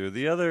playthrough.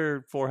 The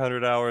other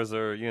 400 hours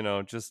are,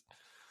 just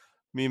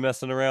me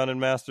messing around in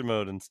master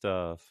mode and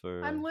stuff.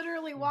 Or I'm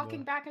literally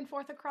walking back and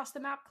forth across the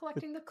map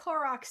collecting the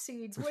Korok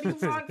seeds. What do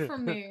you want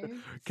from me?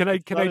 Can I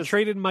Not as-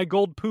 trade in my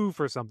gold poo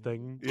for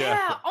something?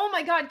 Yeah. Oh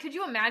my god. Could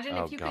you imagine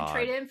Oh, if you could God.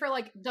 trade in for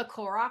like the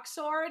Korok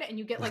sword and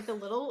you get like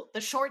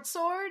the short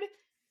sword?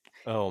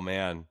 Oh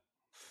man,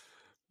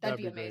 That'd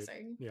be great.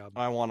 amazing. Yeah.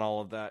 I want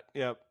all of that.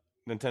 Yep,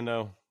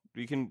 Nintendo,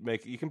 you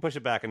can push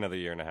it back another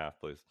year and a half,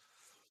 please.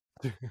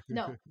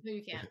 No,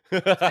 you can't.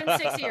 It's been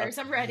 6 years.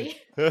 I'm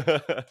ready.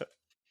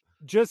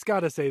 Just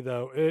gotta say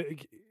though,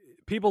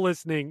 people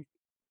listening,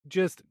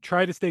 just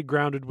try to stay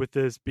grounded with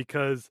this,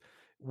 because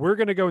we're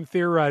gonna go and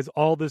theorize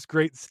all this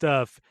great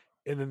stuff,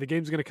 and then the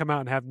game's gonna come out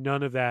and have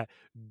none of that.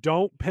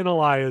 Don't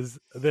penalize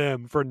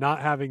them for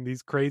not having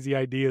these crazy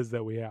ideas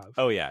that we have.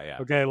 Oh yeah.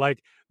 Okay,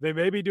 like they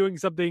may be doing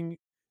something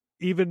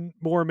even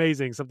more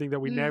amazing, something that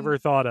we Mm. never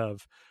thought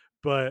of,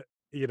 but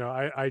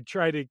I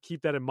try to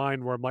keep that in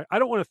mind, where I'm like, I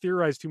don't want to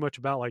theorize too much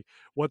about like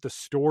what the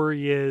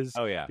story is.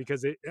 Oh yeah.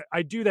 Because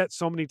I do that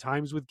so many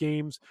times with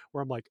games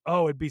where I'm like,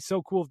 oh, it'd be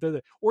so cool if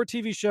they're or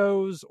TV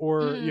shows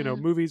or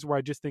Mm. movies where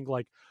I just think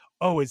like,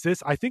 oh, is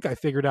this? I think I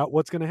figured out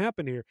what's going to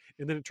happen here,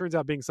 and then it turns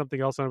out being something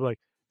else, and I'm like,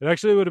 it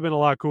actually would have been a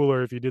lot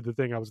cooler if you did the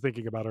thing I was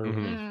thinking about earlier.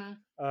 Mhm.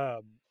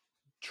 Mm.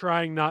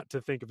 Trying not to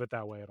think of it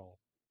that way at all.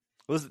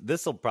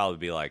 This will probably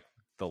be like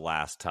the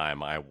last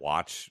time I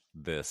watch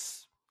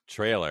this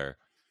trailer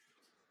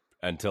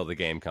until the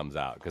game comes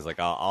out, because like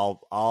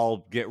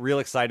I'll get real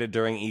excited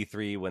during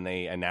E3 when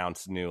they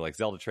announce new like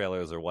Zelda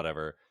trailers or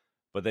whatever,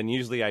 but then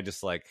usually I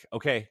just like,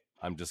 okay,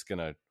 I'm just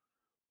gonna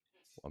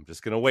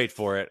wait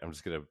for it. I'm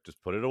just gonna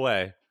put it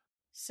away.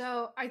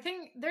 So I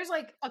think there's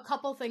like a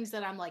couple things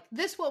that I'm like,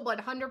 this will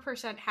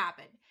 100%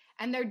 happen.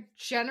 And they're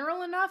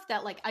general enough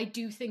that like I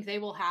do think they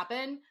will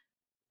happen.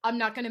 I'm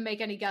not going to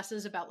make any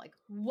guesses about like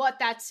what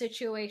that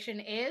situation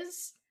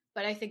is,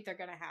 but I think they're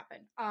going to happen.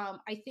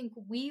 I think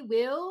we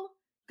will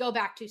go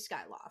back to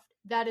Skyloft.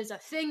 That is a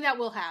thing that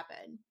will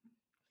happen.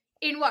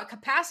 In what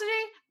capacity?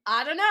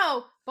 I don't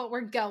know, but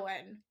we're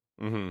going.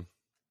 Mm-hmm.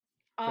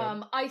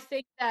 I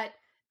think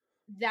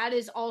that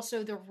is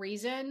also the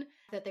reason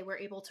that they were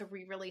able to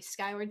re-release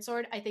Skyward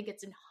Sword. I think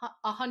it's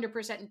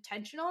 100%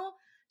 intentional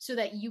so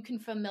that you can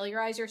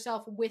familiarize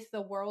yourself with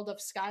the world of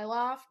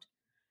Skyloft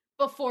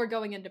before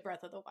going into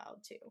Breath of the Wild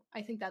 2.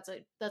 I think that's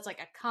like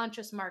a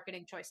conscious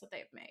marketing choice that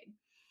they've made.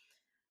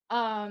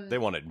 They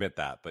won't admit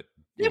that, but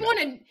they're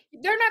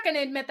not going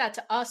to admit that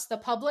to us, the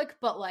public,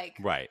 but like,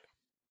 right.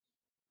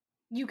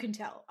 You can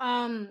tell.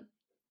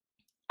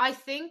 I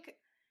think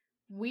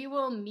we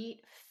will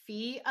meet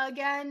Fie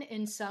again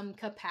in some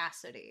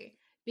capacity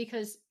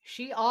because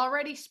she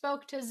already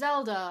spoke to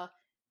Zelda,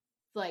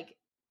 like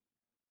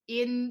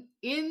in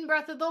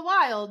Breath of the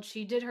Wild.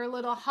 She did her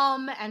little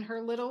hum and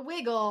her little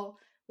wiggle.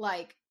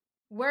 Like,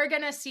 we're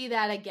gonna see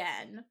that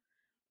again.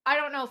 I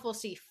don't know if we'll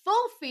see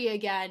full Fie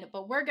again,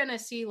 but we're gonna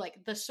see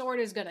like the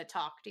sword is gonna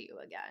talk to you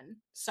again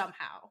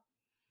somehow.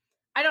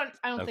 I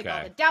don't think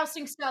all the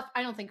dousing stuff.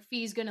 I don't think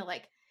Fie's gonna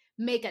like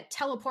make a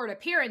teleport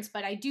appearance,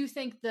 but I do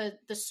think the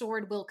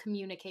sword will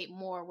communicate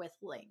more with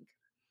Link.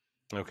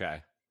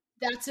 Okay.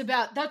 That's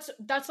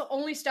the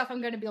only stuff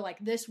I'm going to be like,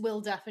 this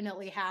will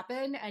definitely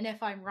happen, and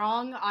if I'm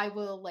wrong, I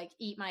will like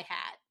eat my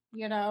hat,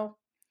 you know?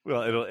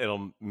 Well,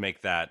 it'll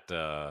make that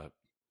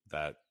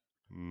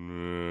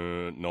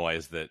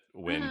noise that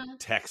when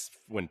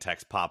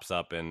text pops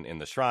up in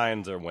the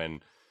shrines, or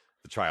when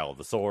the Trial of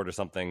the Sword or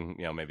something,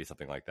 you know, maybe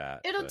something like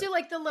that. It'll do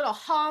like the little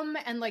hum,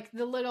 and like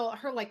the little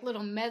her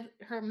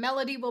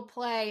melody will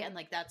play, and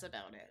like that's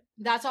about it.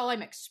 That's all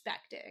I'm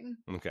expecting.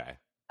 Okay.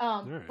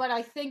 Right. But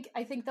I think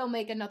they'll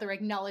make another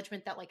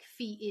acknowledgement that like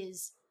Fie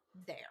is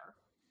there.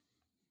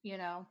 You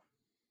know.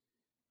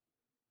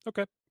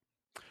 Okay.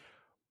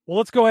 Well,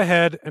 let's go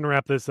ahead and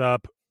wrap this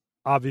up.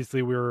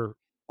 Obviously, we're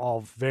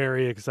all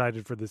very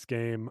excited for this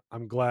game.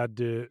 I'm glad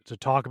to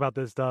talk about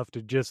this stuff,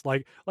 to just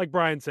like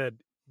Brian said,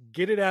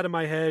 get it out of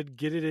my head,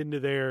 get it into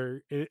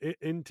there,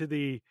 into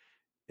the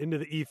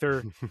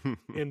ether,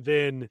 and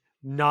then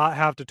not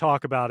have to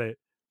talk about it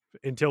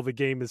until the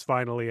game is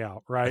finally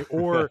out, right?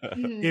 Or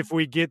if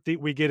we get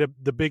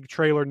the big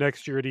trailer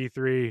next year at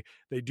E3,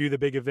 they do the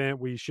big event,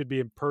 we should be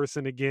in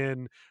person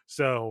again,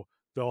 so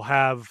they'll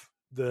have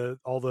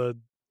all the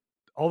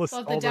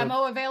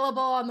demo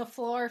available on the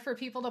floor for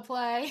people to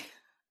play.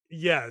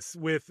 Yes,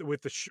 with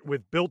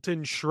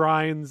built-in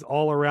shrines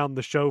all around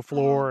the show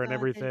floor and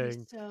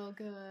everything. So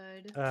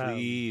good.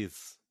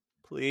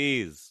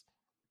 Please.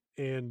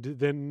 And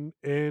then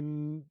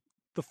in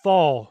the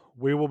fall,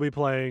 we will be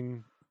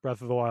playing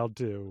Breath of the Wild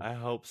 2. I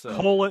hope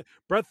so.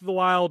 Breath of the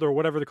Wild, or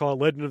whatever they call it,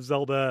 Legend of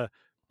Zelda,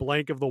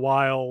 Blank of the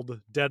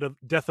Wild,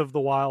 Death of the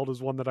Wild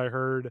is one that I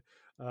heard.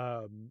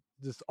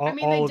 Just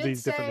all of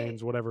these different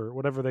names,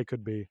 whatever they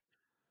could be.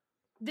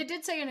 They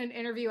did say in an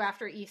interview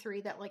after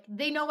E3 that like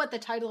they know what the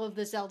title of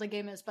the Zelda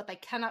game is, but they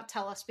cannot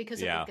tell us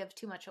because it will give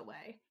too much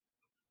away.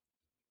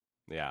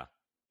 Yeah.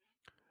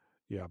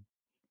 Yeah.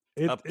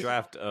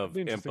 Updraft of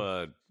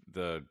Impa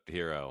the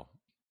hero.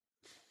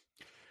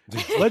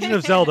 Legend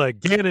of Zelda,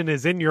 Ganon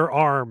is in your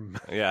arm.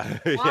 Yeah.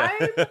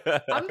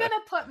 I'm gonna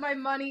put my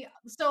money.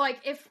 So like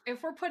if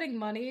we're putting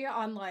money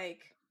on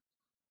like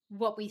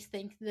what we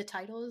think the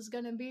title is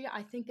gonna be,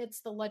 I think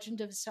it's The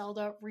Legend of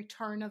Zelda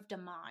Return of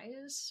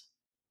Demise.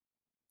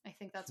 I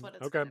think that's what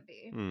it's going to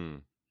be.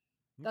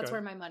 That's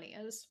where my money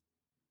is.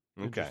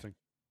 Okay.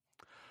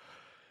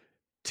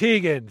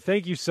 Tegan,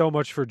 thank you so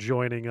much for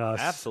joining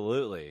us.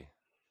 Absolutely.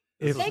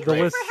 Thank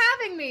you for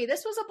having me.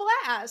 This was a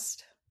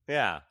blast.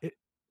 Yeah.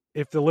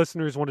 If the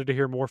listeners wanted to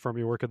hear more from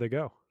you, where could they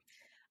go?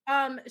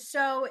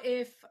 So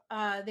if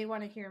they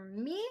want to hear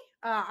me,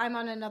 I'm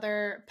on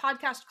another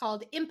podcast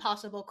called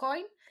Impossible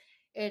Coin.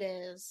 It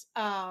is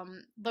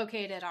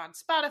located on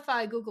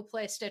Spotify, Google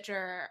Play,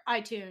 Stitcher,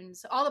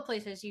 iTunes, all the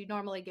places you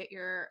normally get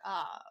your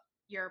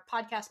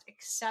podcast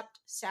except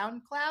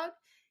SoundCloud.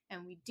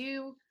 And we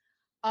do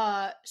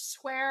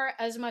swear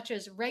as much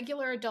as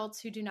regular adults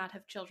who do not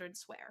have children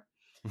swear.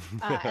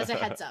 As a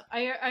heads up.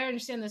 I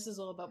understand this is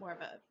a little bit more of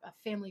a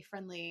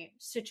family-friendly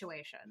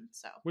situation.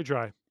 So we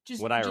try.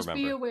 Just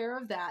be aware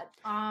of that.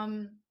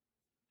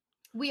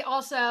 We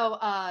also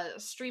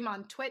stream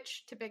on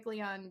Twitch,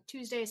 typically on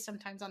Tuesdays,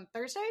 sometimes on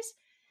Thursdays.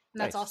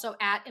 And that's also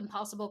at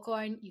Impossible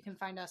Coin. You can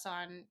find us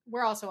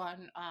we're also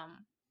on,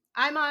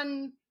 I'm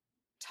on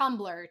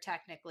Tumblr,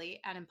 technically,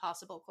 at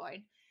Impossible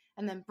Coin.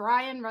 And then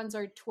Brian runs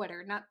our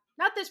Twitter. Not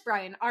this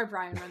Brian, our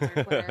Brian runs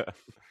our Twitter.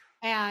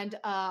 And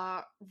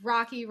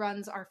Rocky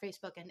runs our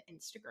Facebook and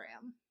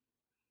Instagram.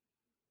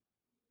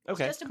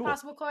 Okay, it's just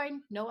Impossible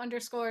Coin, no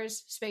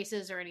underscores,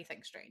 spaces, or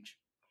anything strange.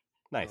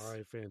 Nice. All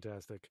right,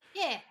 fantastic.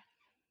 Yeah.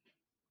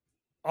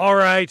 All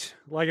right.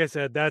 Like I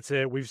said, that's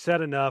it. We've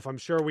said enough. I'm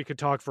sure we could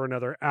talk for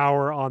another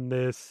hour on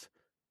this.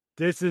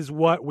 This is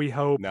what we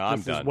hope.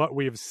 This is what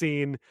we have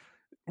seen.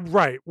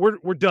 Right.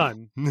 We're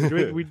done.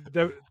 we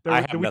took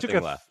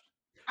left.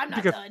 I'm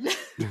not done.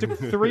 We took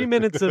 3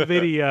 minutes of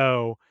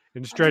video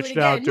and stretched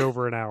out to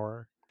over an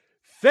hour.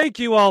 Thank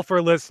you all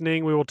for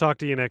listening. We will talk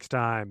to you next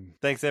time.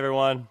 Thanks,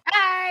 everyone.